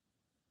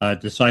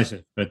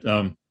decisive. But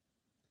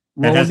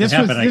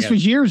this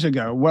was years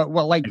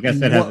ago. I guess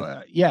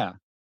that yeah.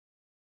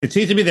 It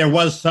seems to me there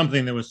was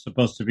something that was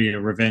supposed to be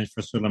a revenge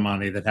for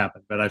Soleimani that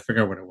happened, but I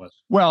forget what it was.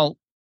 Well,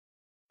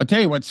 I'll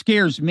tell you what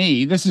scares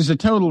me. This is a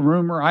total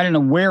rumor. I don't know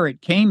where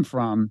it came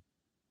from.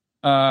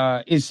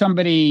 Is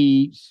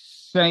somebody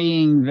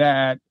saying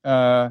that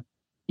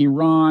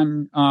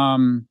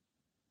Iran,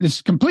 this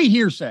is complete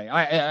hearsay.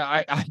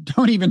 I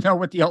don't even know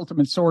what the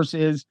ultimate source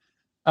is.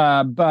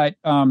 But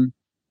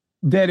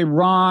that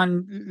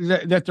Iran,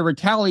 that the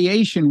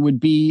retaliation would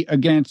be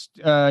against,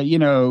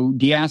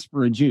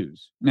 diaspora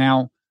Jews.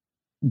 Now,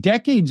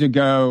 decades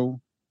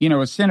ago,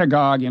 a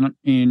synagogue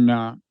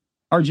in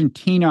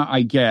Argentina,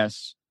 I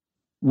guess,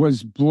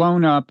 was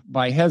blown up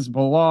by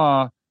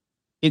Hezbollah.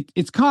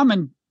 It's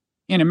common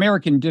in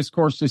American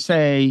discourse to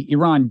say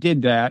Iran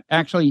did that.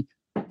 Actually,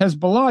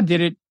 Hezbollah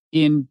did it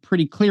in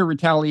pretty clear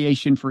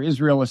retaliation for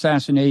Israel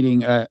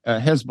assassinating a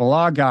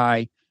Hezbollah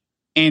guy.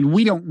 And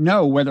we don't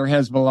know whether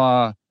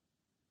Hezbollah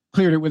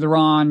cleared it with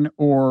Iran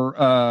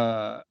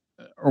or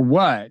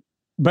what.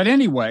 But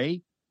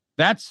anyway,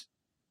 that's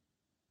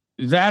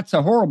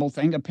a horrible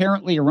thing.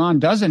 Apparently, Iran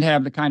doesn't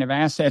have the kind of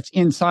assets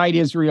inside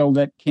Israel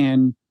that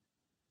can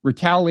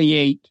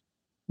retaliate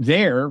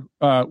there,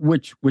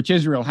 which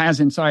Israel has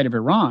inside of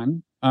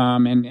Iran,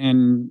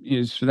 and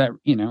is for that,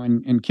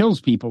 and kills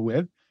people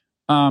with.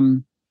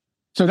 So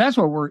that's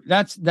what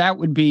that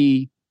would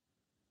be,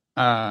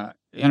 in a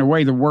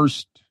way, the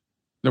worst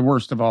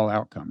of all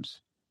outcomes.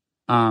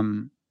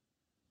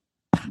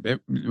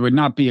 It would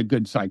not be a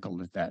good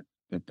cycle that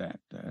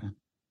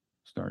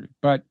started.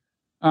 But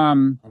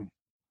I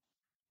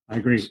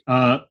agree.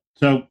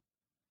 So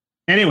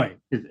anyway,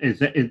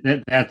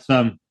 that's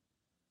Iran.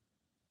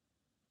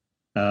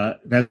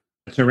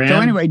 So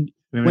anyway,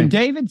 when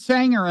David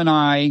Sanger and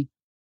I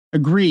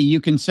agree, you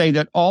can say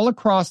that all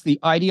across the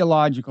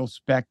ideological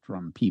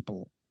spectrum,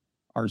 people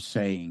are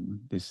saying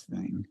this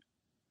thing.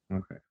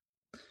 Okay.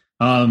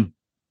 I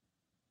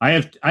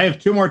have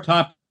two more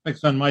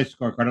topics on my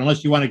scorecard,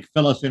 unless you want to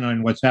fill us in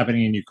on what's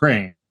happening in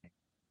Ukraine.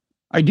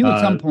 I do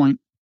at some point,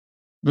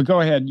 but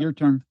go ahead. Your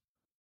turn.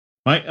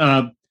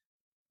 My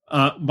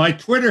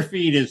Twitter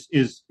feed is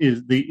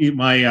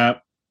my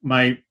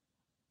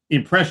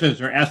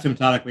impressions are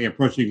asymptotically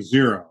approaching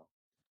zero.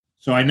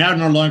 So I now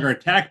no longer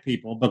attack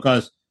people,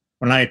 because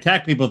when I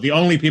attack people, the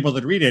only people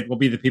that read it will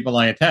be the people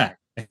I attack.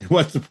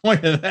 What's the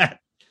point of that?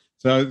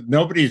 So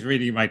nobody's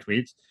reading my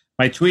tweets.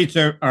 My tweets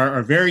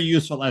are very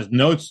useful as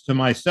notes to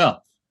myself,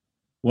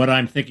 what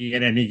I'm thinking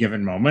at any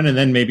given moment, and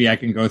then maybe I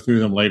can go through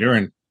them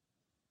later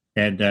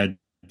and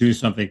do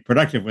something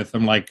productive with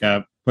them, like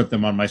put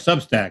them on my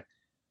Substack.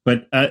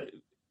 But I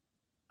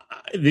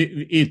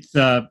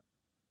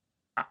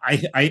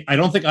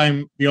don't think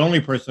I'm the only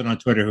person on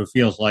Twitter who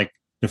feels like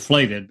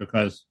deflated,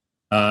 because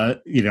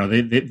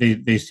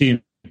they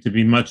seem to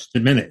be much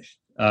diminished.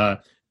 And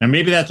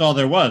maybe that's all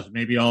there was.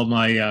 Maybe all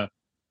my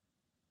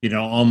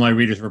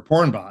readers were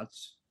porn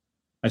bots.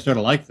 I sort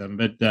of like them,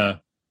 but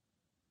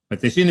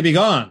they seem to be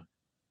gone.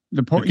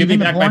 The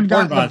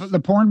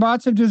porn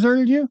bots have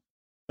deserted you?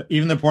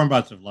 Even the porn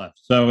bots have left.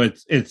 So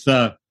it's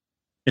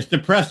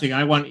depressing.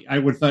 I would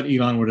have thought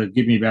Elon would have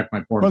given me back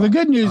my porn bots. The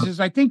good news is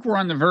I think we're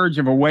on the verge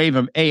of a wave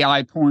of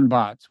AI porn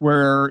bots,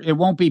 where it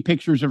won't be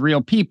pictures of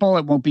real people.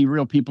 It won't be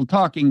real people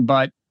talking,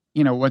 but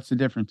what's the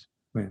difference?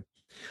 And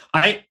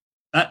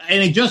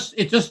it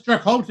just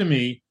struck home to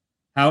me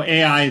how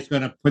AI is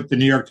going to put the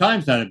New York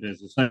Times out of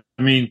business. I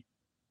mean,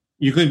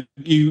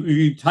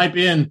 you type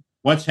in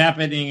what's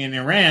happening in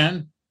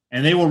Iran,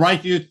 and they will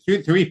write you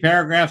three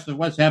paragraphs of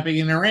what's happening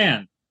in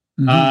Iran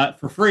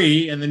for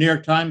free, and the New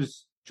York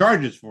Times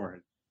charges for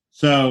it.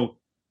 So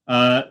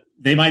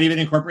they might even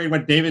incorporate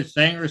what David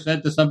Sanger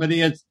said to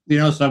somebody at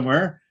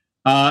somewhere,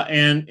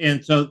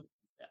 and so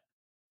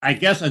I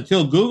guess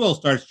until Google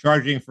starts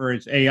charging for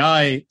its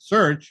AI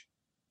search,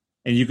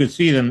 and you could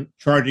see them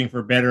charging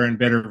for better and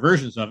better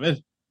versions of it,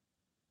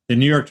 the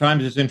New York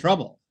Times is in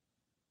trouble.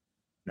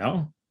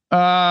 No?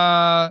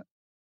 That's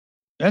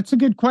a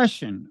good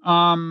question.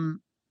 This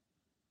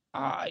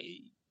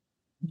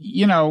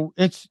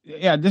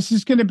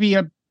is going to be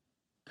a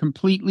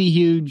completely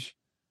huge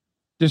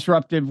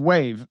disruptive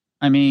wave.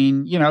 I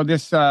mean,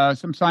 this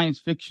some science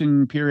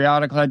fiction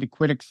periodical had to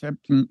quit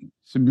accepting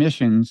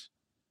submissions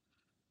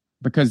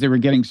because they were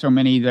getting so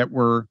many that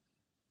were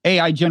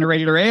AI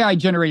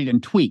generated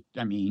and tweaked.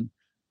 I mean,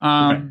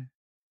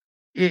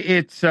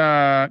 it's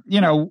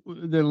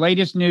the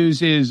latest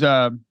news is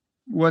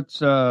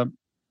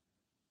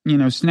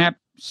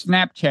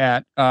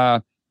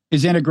Snapchat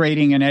is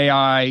integrating an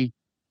AI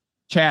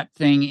chat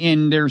thing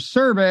in their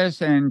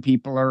service, and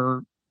people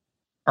are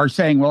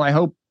saying, well, I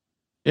hope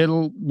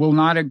will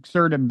not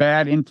exert a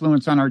bad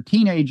influence on our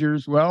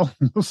teenagers. Well,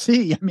 we'll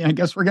see. I mean, I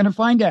guess we're going to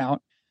find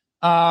out.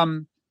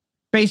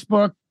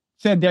 Facebook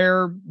said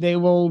they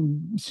will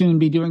soon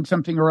be doing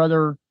something or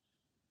other.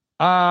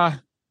 But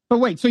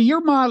wait, so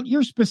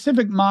your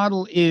specific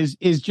model is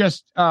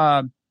just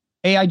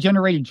AI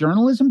generated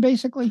journalism,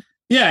 basically?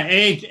 Yeah,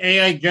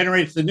 AI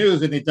generates the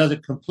news, and it does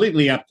it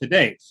completely up to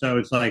date. So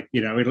it's like,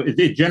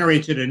 it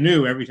generates it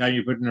anew every time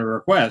you put in a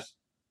request.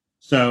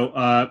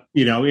 So,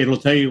 it'll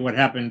tell you what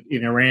happened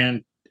in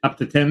Iran up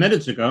to 10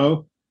 minutes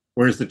ago,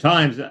 whereas the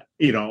Times,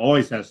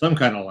 always has some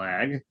kind of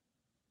lag.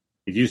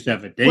 It used to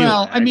have a day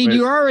lag. I mean,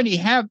 you already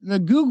have the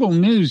Google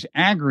News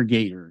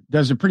aggregator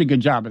does a pretty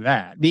good job of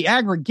that. The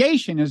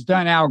aggregation is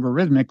done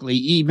algorithmically,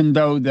 even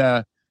though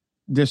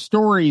the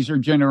stories are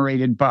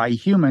generated by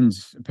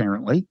humans,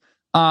 apparently.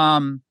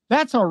 The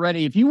that's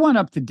already, if you want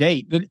up to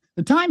date,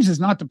 the Times is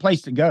not the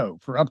place to go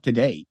for up to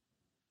date.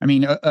 I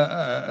mean,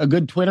 a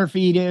good Twitter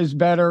feed is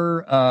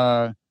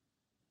better.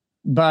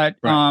 But,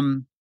 right.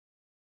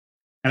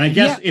 And I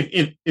guess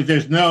if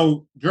there's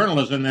no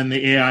journalism, then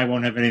the AI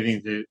won't have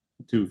anything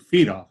to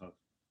feed off of.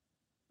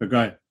 But go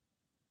ahead.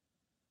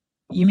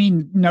 You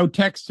mean no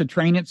text to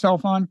train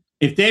itself on?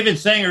 If David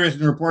Sanger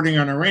isn't reporting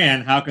on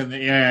Iran, how can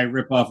the AI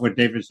rip off what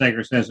David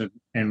Sanger says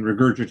and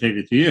regurgitate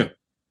it to you?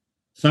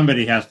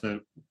 Somebody has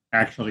to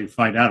actually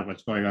find out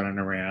what's going on in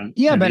Iran.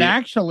 Yeah, but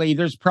actually,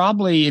 there's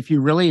probably, if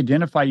you really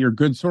identify your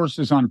good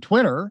sources on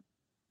Twitter,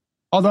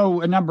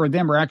 although a number of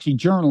them are actually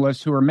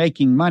journalists who are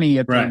making money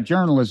at their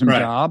journalism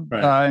job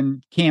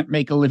and can't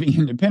make a living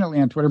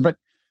independently on Twitter. But,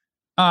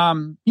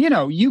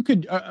 you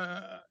could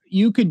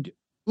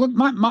look,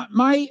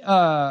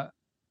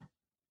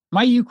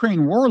 my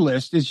Ukraine war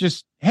list is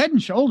just head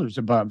and shoulders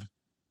above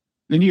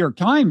the New York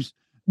Times,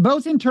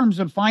 both in terms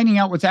of finding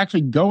out what's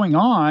actually going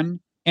on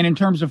and in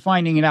terms of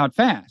finding it out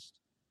fast.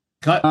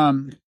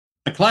 A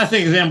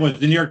classic example was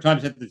the New York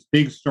Times had this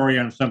big story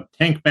on some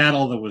tank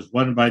battle that was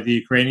won by the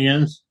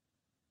Ukrainians.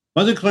 It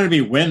wasn't clear to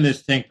me when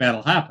this tank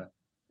battle happened.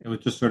 It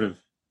was just sort of...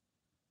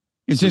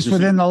 Is this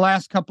within the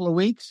last couple of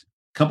weeks?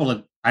 I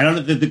don't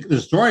know.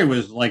 The story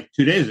was like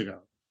 2 days ago.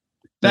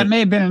 That may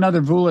have been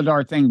another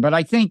Vuhledar thing, but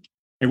I think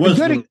it was.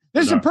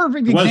 This is a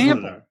perfect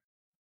example.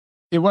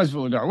 It was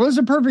Vuhledar. Well, it's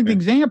a perfect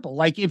example.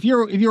 Like if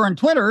you're on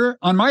Twitter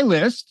on my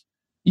list,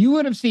 you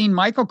would have seen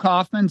Michael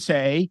Kaufman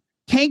say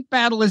tank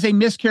battle is a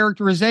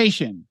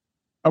mischaracterization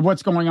of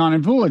what's going on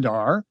in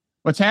Vuhledar.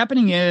 What's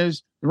happening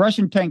is the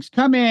Russian tanks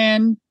come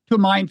in to a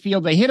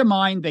minefield, they hit a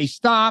mine, they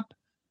stop.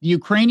 The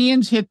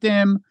Ukrainians hit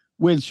them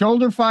with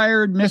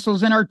shoulder-fired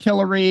missiles and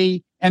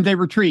artillery, and they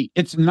retreat.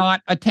 It's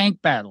not a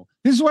tank battle.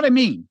 This is what I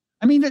mean.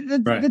 I mean,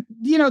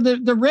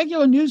 the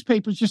regular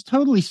newspapers just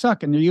totally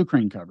suck in their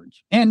Ukraine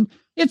coverage, and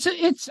it's a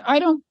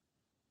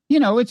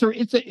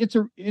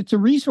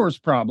resource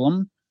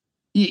problem.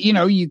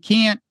 You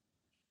can't.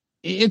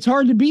 It's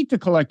hard to beat the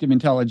collective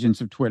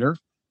intelligence of Twitter.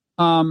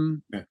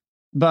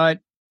 But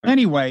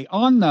anyway,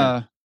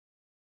 so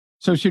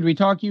should we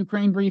talk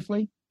Ukraine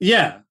briefly?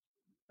 Yeah,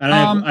 and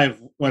I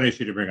have one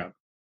issue to bring up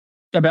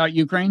about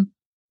Ukraine.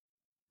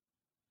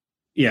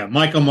 Yeah,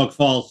 Michael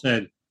McFaul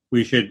said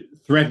we should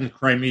threaten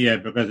Crimea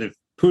because if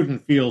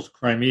Putin feels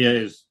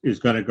Crimea is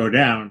going to go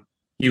down,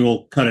 he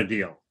will cut a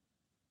deal.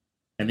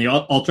 And the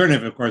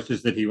alternative, of course,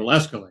 is that he will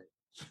escalate.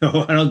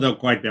 So I don't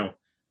quite know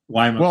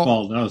why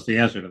McFaul knows the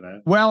answer to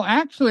that. Well,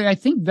 actually, I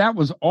think that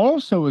was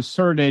also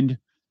asserted.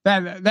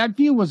 That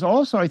view was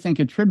also, I think,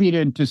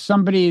 attributed to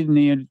somebody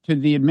to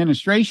the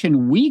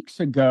administration weeks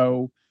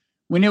ago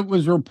when it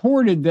was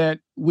reported that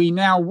we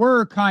now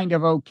were kind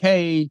of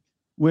okay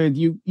with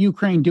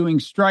Ukraine doing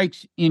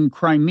strikes in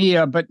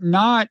Crimea, but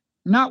not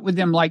with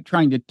them like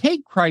trying to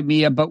take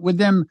Crimea, but with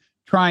them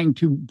trying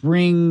to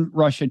bring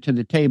Russia to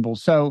the table.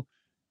 So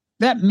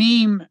that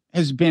meme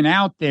has been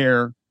out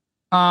there.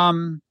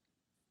 It's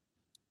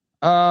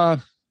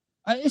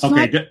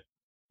okay, not,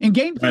 in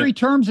game theory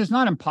terms, it's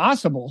not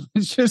impossible.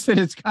 It's just that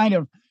it's kind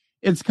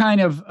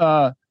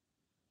of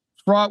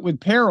fraught with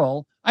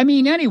peril. I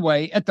mean,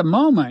 anyway, at the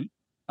moment,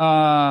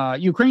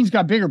 Ukraine's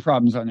got bigger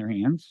problems on their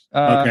hands.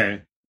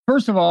 Okay.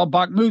 First of all,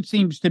 Bakhmut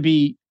seems to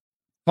be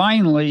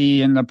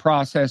finally in the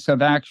process of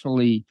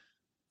actually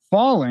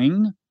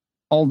falling,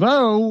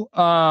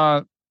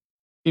 although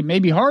it may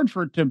be hard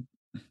for it to,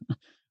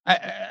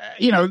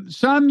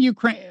 some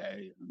Ukraine.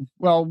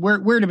 Well,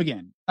 where to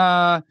begin?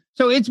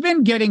 So it's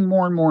been getting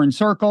more and more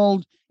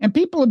encircled, and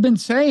people have been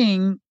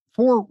saying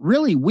for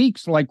really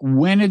weeks, like,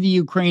 when are the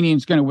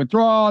Ukrainians going to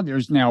withdraw?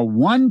 There's now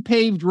one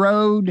paved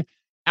road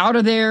out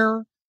of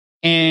there.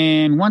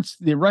 And once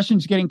the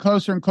Russians getting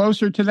closer and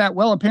closer to that,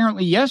 well,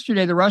 apparently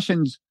yesterday the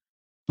Russians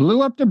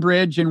blew up the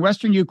bridge in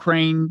western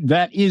Ukraine.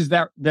 That is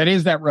that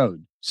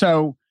road.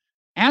 So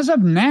as of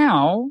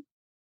now,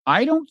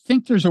 I don't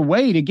think there's a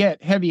way to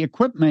get heavy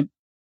equipment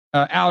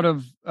out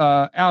of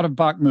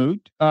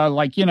Bakhmut,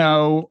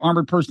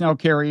 armored personnel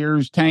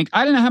carriers, tank.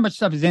 I don't know how much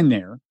stuff is in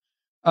there,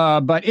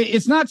 but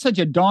it's not such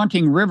a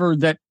daunting river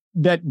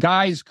that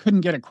guys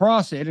couldn't get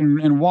across it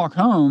and walk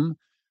home.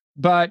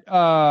 But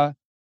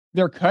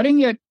they're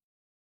cutting it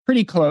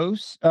pretty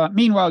close.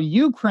 Meanwhile,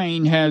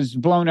 Ukraine has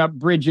blown up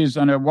bridges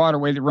on a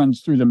waterway that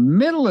runs through the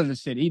middle of the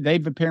city.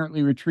 They've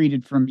apparently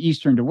retreated from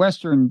eastern to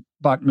western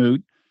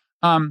Bakhmut.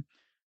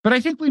 But I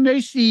think we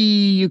may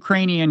see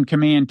Ukrainian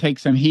command take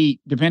some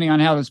heat, depending on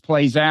how this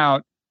plays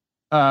out.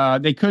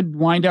 They could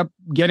wind up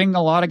getting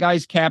a lot of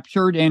guys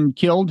captured and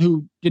killed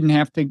who didn't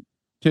have to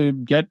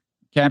get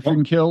captured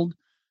and killed.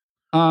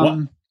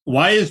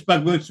 Why is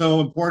Bakhmut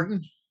so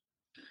important?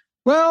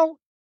 Well,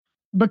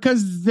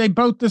 because they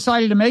both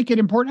decided to make it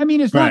important. I mean,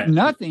 it's not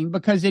nothing,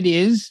 because it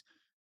is,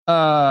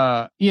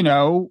 you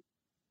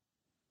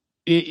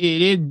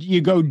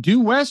go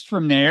due west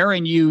from there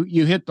and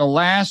you hit the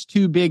last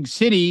two big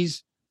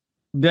cities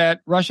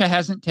that Russia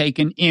hasn't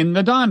taken in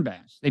the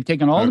Donbass. They've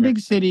taken all the big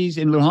cities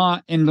in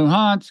Luhansk, in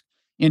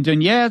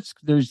Donetsk.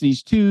 There's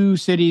these two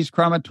cities,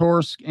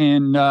 Kramatorsk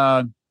and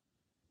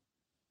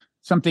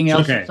something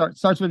else. Okay.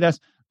 Starts with S.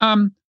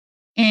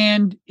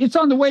 And it's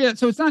on the way to,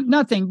 so it's not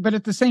nothing, but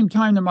at the same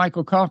time, the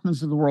Michael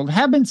Kaufmans of the world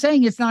have been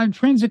saying it's not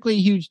intrinsically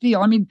a huge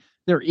deal. I mean,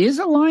 there is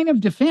a line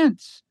of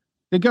defense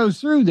that goes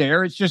through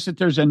there. It's just that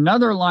there's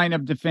another line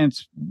of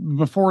defense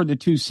before the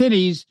two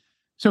cities.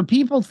 So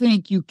people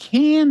think you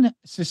can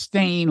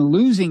sustain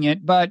losing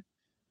it, but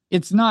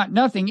it's not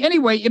nothing.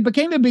 Anyway, it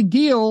became a big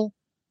deal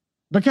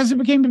because it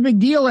became a big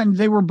deal, and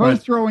they were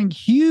both throwing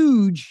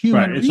huge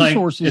human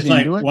resources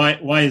into it.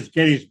 Why is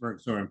Gettysburg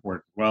so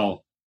important?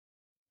 Well,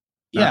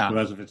 not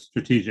because of its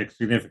strategic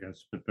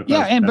significance, but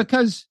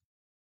because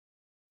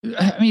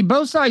I mean,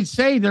 both sides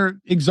say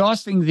they're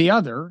exhausting the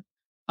other.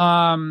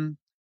 I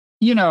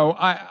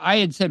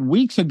had said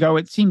weeks ago,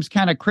 it seems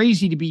kind of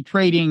crazy to be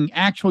trading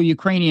actual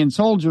Ukrainian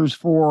soldiers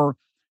for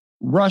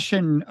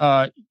Russian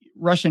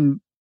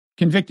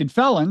convicted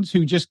felons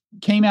who just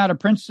came out of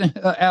prison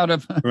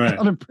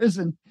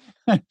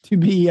to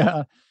be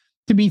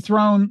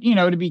thrown,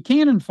 to be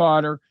cannon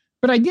fodder.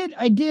 But I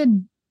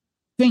did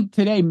think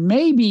today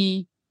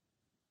maybe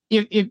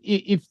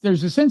if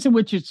there's a sense in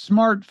which it's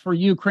smart for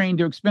Ukraine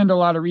to expend a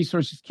lot of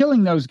resources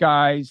killing those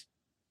guys,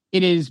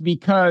 it is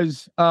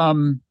because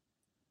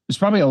there's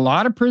probably a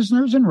lot of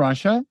prisoners in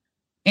Russia,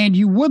 and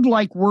you would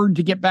like word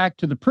to get back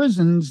to the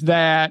prisons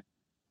that,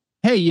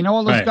 hey,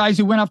 all those guys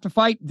who went off to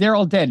fight, they're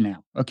all dead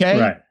now.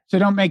 Okay. Right. So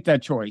don't make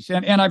that choice.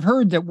 And I've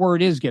heard that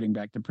word is getting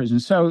back to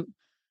prison. So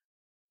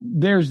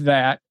there's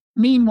that.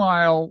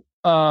 Meanwhile,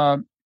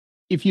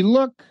 if you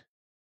look,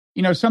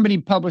 somebody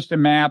published a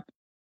map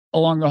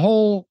along the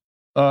whole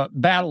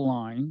battle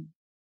line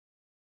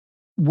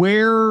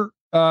where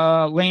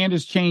land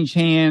has changed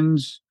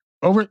hands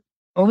over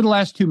the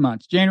last 2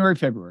 months, January,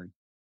 February.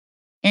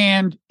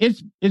 And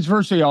it's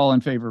virtually all in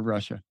favor of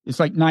Russia. It's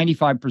like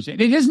 95%.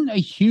 It isn't a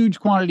huge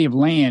quantity of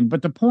land,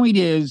 but the point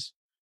is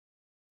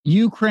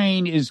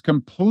Ukraine is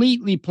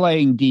completely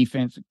playing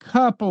defense. A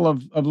couple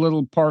of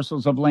little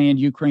parcels of land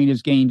Ukraine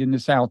has gained in the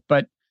south,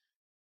 but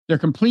they're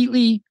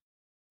completely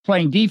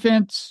playing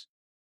defense.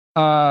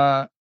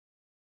 I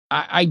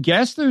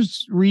guess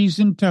there's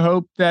reason to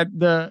hope that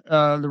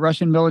the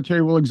Russian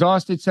military will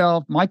exhaust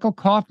itself. Michael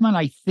Kaufman,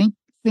 I think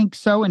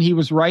so, and he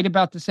was right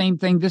about the same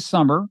thing this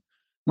summer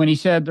when he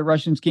said the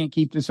Russians can't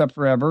keep this up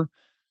forever.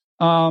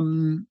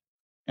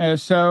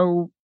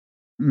 So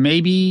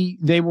maybe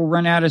they will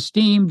run out of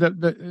steam.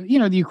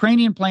 The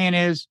Ukrainian plan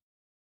is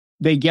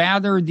they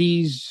gather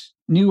these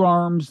new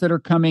arms that are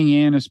coming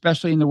in,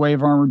 especially in the way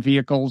of armored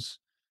vehicles,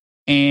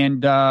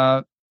 and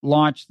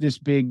launch this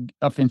big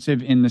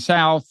offensive in the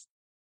south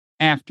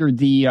after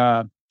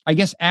the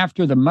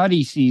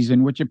muddy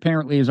season, which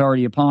apparently is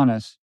already upon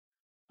us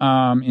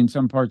in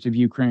some parts of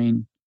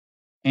Ukraine.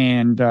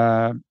 And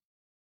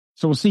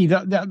so we'll see.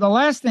 The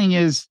last thing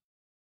is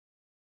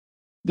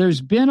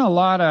there's been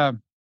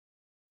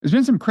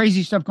some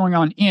crazy stuff going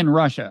on in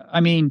Russia.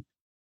 I mean,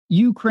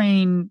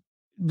 Ukraine,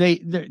 they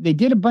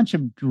did a bunch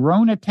of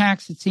drone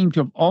attacks that seemed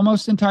to have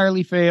almost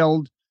entirely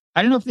failed.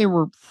 I don't know if they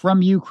were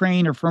from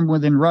Ukraine or from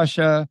within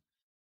Russia,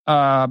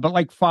 but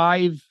like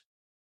 5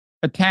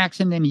 attacks.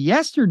 And then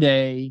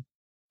yesterday,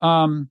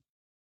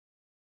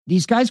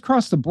 these guys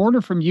crossed the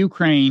border from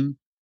Ukraine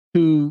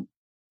who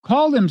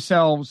call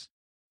themselves,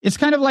 it's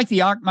kind of like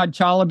the Ahmad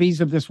Chalabis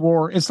of this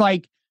war. It's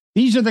like,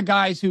 these are the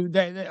guys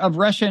of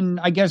Russian,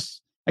 I guess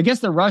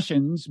they're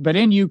Russians, but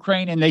in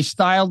Ukraine, and they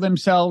styled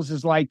themselves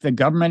as like the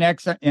government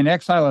in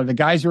exile, or the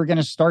guys who are going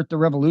to start the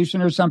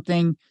revolution or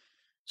something.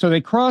 So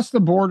they crossed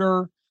the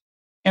border,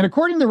 and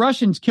according to the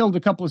Russians, killed a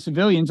couple of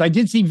civilians. I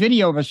did see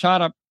video of a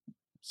shot up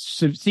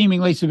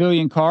seemingly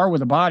civilian car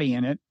with a body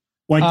in it.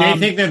 Well, they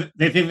think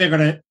they're going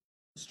to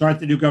start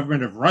the new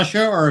government of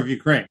Russia or of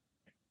Ukraine?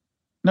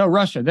 No,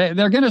 Russia.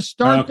 They're going to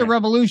start the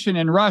revolution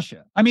in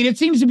Russia. I mean, it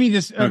seems to be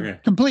this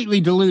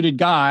completely deluded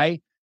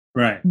guy.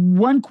 Right.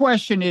 One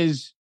question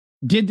is,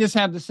 did this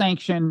have the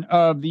sanction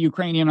of the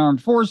Ukrainian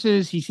armed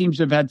forces? He seems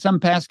to have had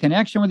some past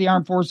connection with the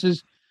armed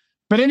forces.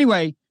 But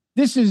anyway,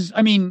 this is,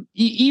 I mean,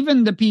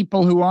 even the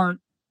people who aren't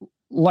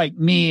like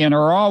me and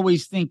are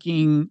always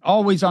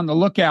on the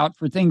lookout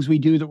for things we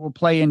do that will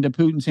play into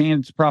Putin's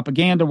hands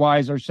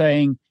propaganda-wise are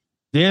saying,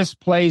 this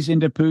plays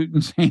into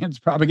Putin's hands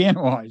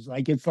propaganda-wise.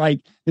 It's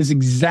like, this is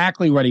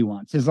exactly what he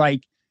wants. It's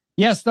like,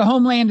 yes, the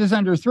homeland is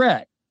under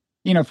threat,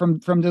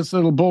 from this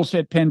little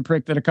bullshit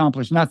pinprick that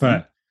accomplished nothing.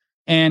 Right.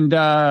 And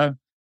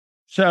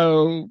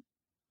so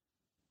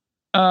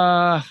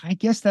I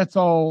guess that's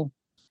all.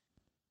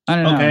 I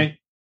don't know. Okay.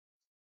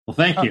 Well,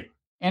 thank you.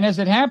 And as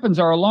it happens,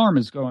 our alarm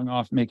is going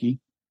off, Mickey.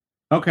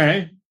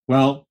 Okay.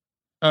 Well,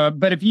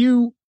 but if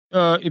you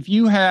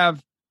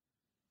have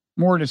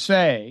more to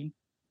say.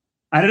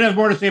 I don't have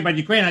more to say about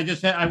Ukraine.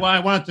 I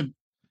wanted to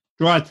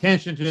draw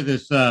attention to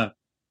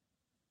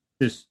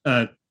this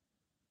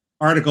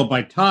article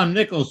by Tom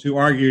Nichols, who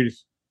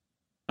argues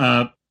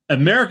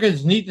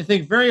Americans need to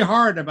think very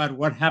hard about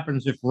what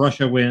happens if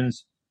Russia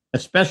wins,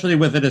 especially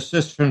with an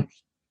assist from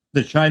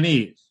the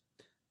Chinese.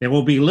 They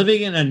will be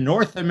living in a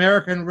North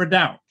American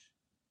redoubt.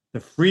 The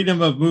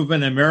freedom of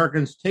movement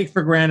Americans take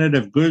for granted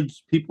of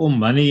goods, people,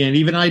 money, and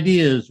even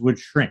ideas would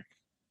shrink.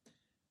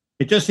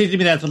 It just seems to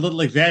me that's a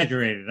little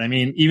exaggerated. I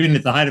mean, even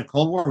at the height of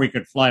Cold War, we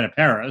could fly to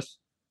Paris.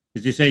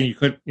 Is he saying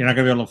you're not going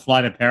to be able to fly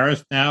to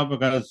Paris now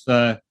because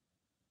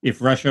if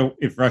Russia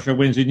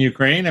wins in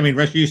Ukraine? I mean,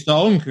 Russia used to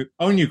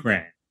own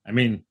Ukraine. I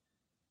mean,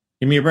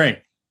 give me a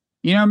break.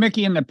 You know,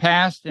 Mickey, in the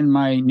past, in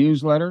my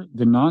newsletter,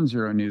 the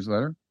Non-Zero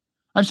newsletter,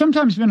 I've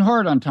sometimes been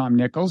hard on Tom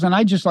Nichols, and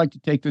I'd just like to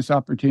take this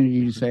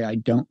opportunity to say I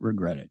don't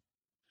regret it.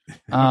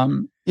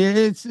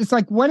 It's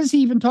like, what is he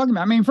even talking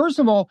about? I mean, first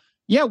of all,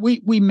 yeah,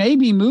 we may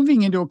be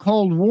moving into a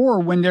Cold War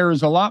when there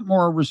is a lot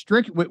more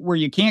where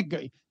you can't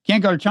go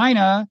to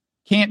China,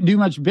 can't do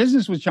much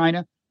business with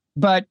China,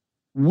 but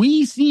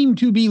we seem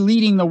to be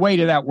leading the way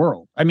to that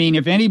world. I mean,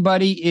 if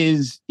anybody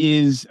is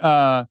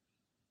launching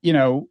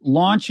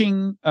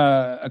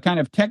a kind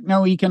of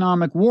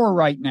techno-economic war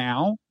right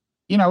now,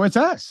 it's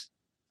us.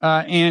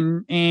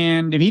 And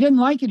if he didn't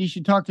like it, he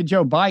should talk to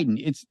Joe Biden.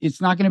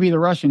 It's not going to be the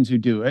Russians who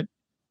do it.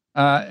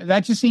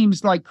 That just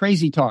seems like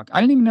crazy talk.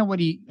 I don't even know what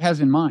he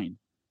has in mind.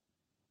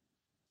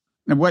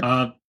 And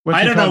I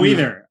don't know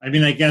either. I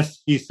mean, I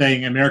guess he's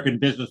saying American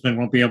businessmen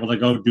won't be able to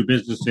go do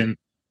business in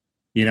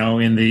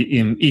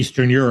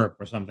Eastern Europe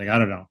or something. I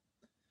don't know.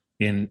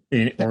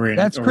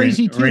 That's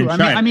crazy too.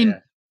 I mean, yeah.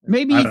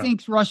 Maybe he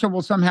thinks Russia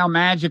will somehow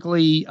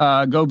magically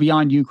go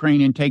beyond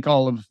Ukraine and take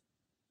all of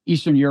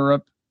Eastern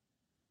Europe,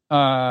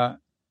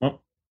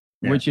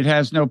 which it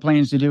has no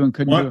plans to do and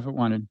couldn't do if it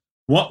wanted.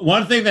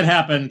 One thing that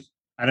happened,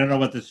 I don't know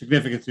what the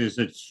significance is,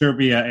 that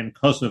Serbia and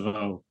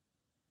Kosovo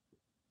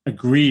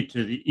agreed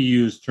to the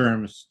EU's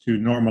terms to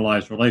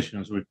normalize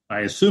relations, which I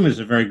assume is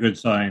a very good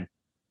sign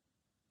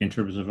in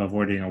terms of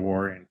avoiding a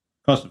war in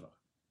Kosovo.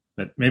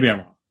 But maybe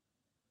I'm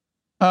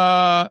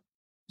wrong.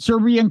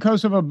 Serbia and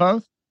Kosovo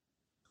both?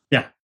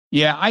 Yeah.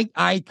 Yeah,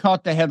 I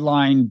caught the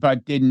headline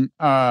but didn't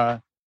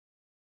ponder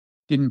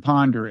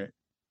it.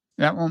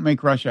 That won't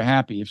make Russia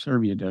happy if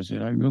Serbia does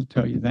it. I will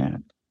tell you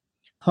that.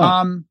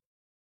 Huh.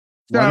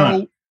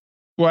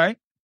 What?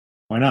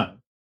 Why not?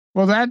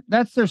 Well,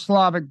 that's their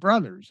Slavic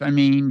brothers. I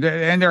mean,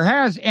 and there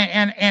has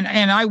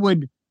and I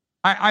would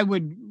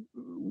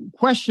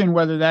question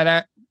whether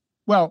that.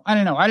 Well, I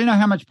don't know. I don't know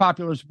how much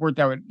popular support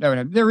that would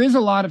have. There is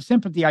a lot of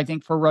sympathy, I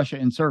think, for Russia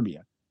and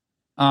Serbia.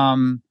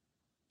 And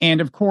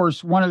of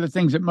course, one of the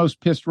things that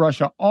most pissed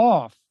Russia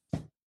off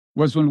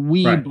was when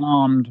we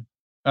bombed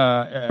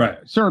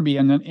Serbia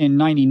in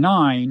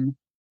 '99.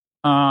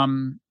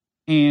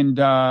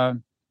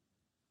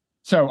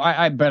 So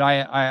I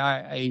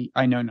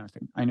know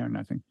nothing. I know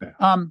nothing.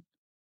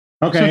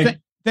 Okay. So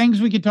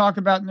things we could talk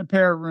about in the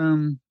parrot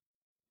room.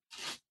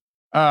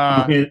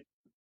 Okay.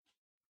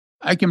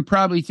 I can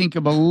probably think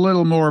of a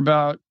little more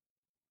about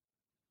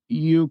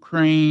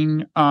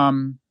Ukraine.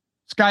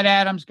 Scott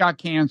Adams got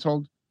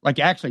canceled,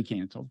 actually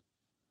canceled.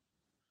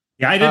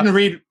 Yeah, I didn't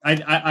read.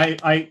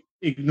 I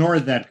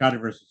ignored that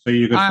controversy. So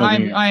you could.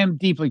 I am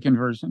deeply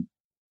conversant.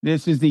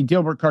 This is the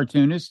former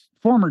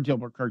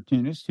Dilbert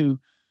cartoonist,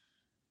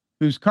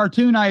 whose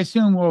cartoon I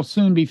assume will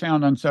soon be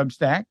found on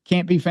Substack.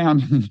 Can't be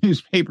found in the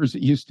newspapers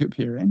it used to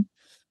appear in.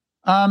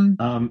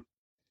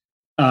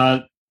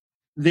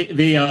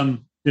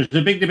 There's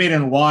a big debate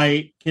on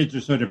why kids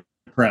are so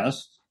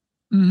depressed.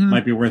 Mm-hmm.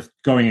 Might be worth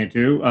going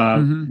into.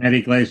 Matt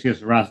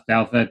Iglesias, Ross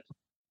Douthat,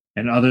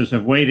 and others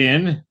have weighed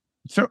in.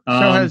 So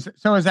has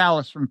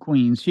Alice from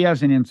Queens. She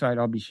has an insight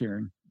I'll be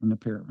sharing in the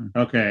parrot room.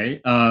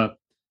 Okay.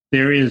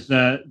 There is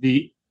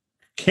the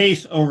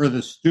case over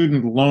the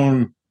student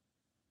loan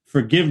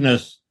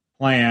forgiveness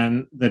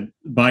plan that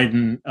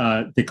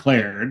Biden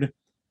declared.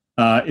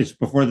 It's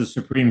before the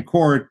Supreme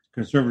Court.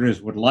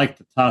 Conservatives would like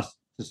to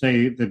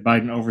say that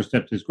Biden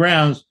overstepped his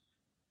grounds.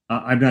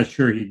 I'm not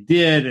sure he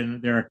did,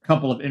 and there are a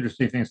couple of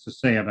interesting things to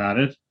say about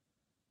it.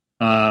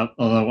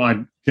 Although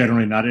I'm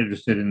generally not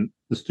interested in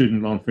the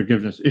student loan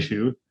forgiveness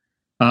issue.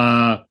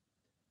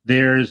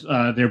 They're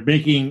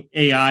making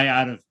AI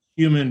out of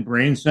human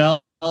brain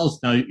cells.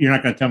 Now, you're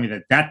not going to tell me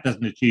that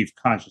doesn't achieve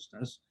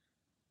consciousness.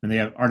 And they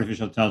have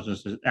artificial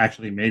intelligence that's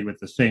actually made with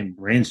the same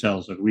brain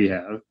cells that we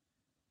have.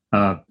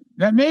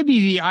 That may be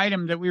the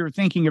item that we were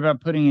thinking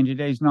about putting in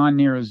today's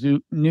non-Nero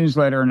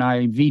newsletter, and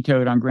I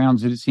vetoed on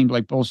grounds that it seemed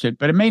like bullshit.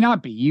 But it may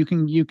not be. You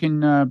can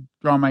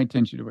draw my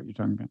attention to what you're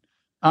talking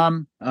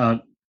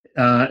about.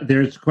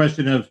 There's a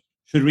question of,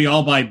 should we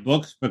all buy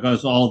books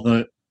because all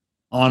the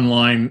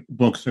online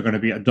books are going to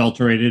be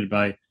adulterated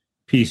by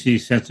PC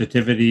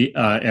sensitivity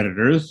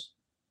editors?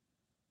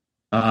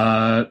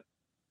 I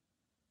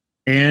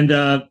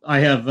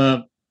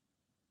have.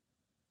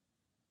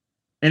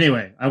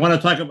 Anyway, I want to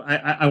talk about.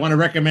 I want to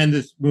recommend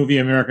this movie,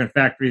 American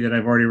Factory, that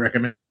I've already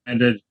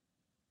recommended.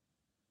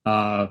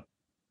 And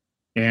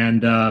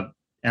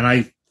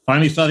I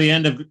finally saw the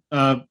end of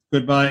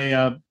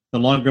Goodbye, The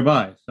Long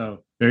Goodbye.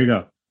 So there you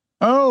go.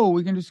 Oh,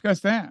 we can discuss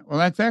that. Well,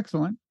 that's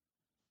excellent.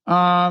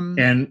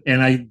 And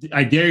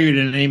I dare you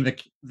to name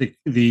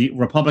the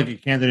Republican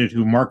candidate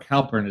who Mark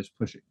Halpern is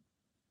pushing.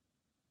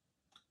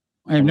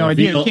 I have no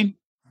idea.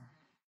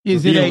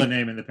 Is it the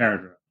name in the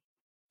paragraph?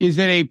 Is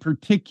it a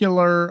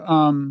particular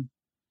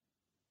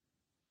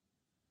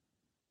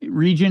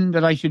region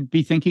that I should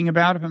be thinking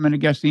about if I'm going to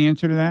guess the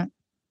answer to that?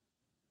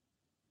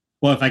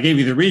 Well, if I gave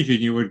you the region,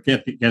 you would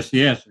guess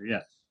the answer.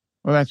 Yes.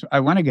 Well, I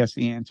want to guess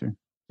the answer.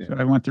 Yeah. So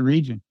I want the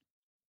region.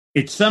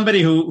 It's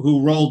somebody who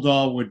Roald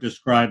Dahl would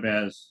describe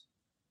as,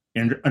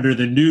 under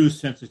the new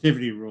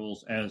sensitivity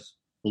rules, as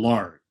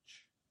large.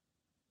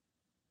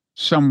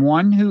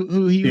 Someone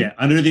who he Yeah,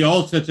 under the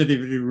old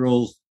sensitivity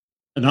rules,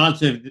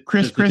 non-sensitivity.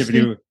 Chris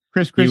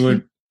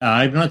Christie.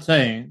 I'm not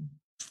saying.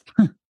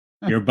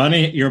 Your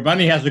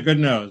bunny has a good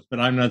nose, but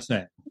I'm not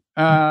saying.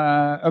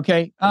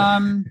 Okay.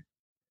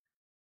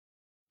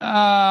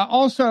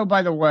 Also,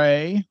 by the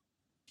way,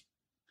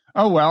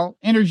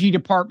 Energy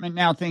Department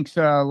now thinks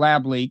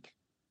lab leak,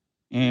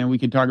 and we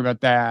can talk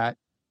about that.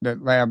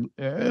 That lab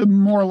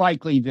more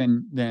likely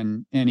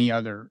than any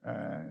other.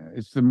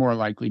 It's the more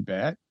likely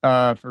bet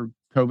for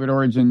COVID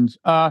origins.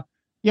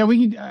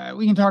 We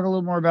can talk a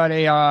little more about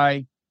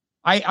AI.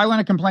 I want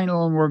to complain a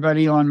little more about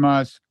Elon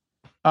Musk.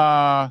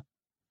 And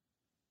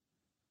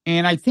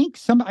I think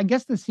I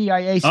guess the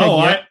CIA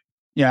said,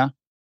 yeah.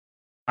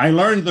 I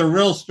learned the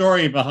real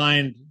story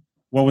behind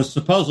what was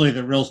supposedly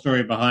the real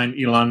story behind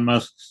Elon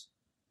Musk's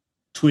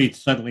tweets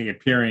suddenly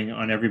appearing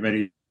on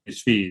everybody's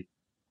feed.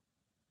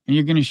 And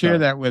you're going to share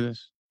that with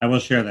us. I will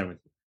share that with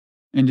you.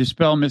 And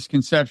dispel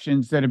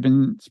misconceptions that have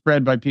been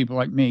spread by people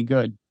like me.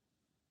 Good.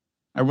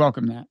 I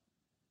welcome that.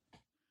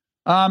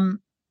 And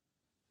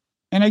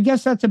I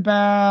guess that's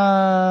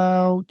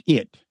about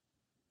it.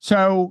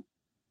 So,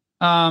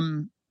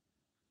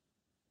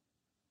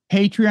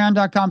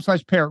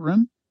 patreon.com/parrot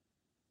room.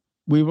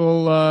 We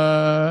will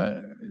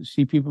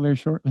see people there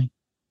shortly.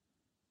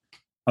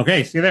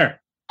 Okay, see you there.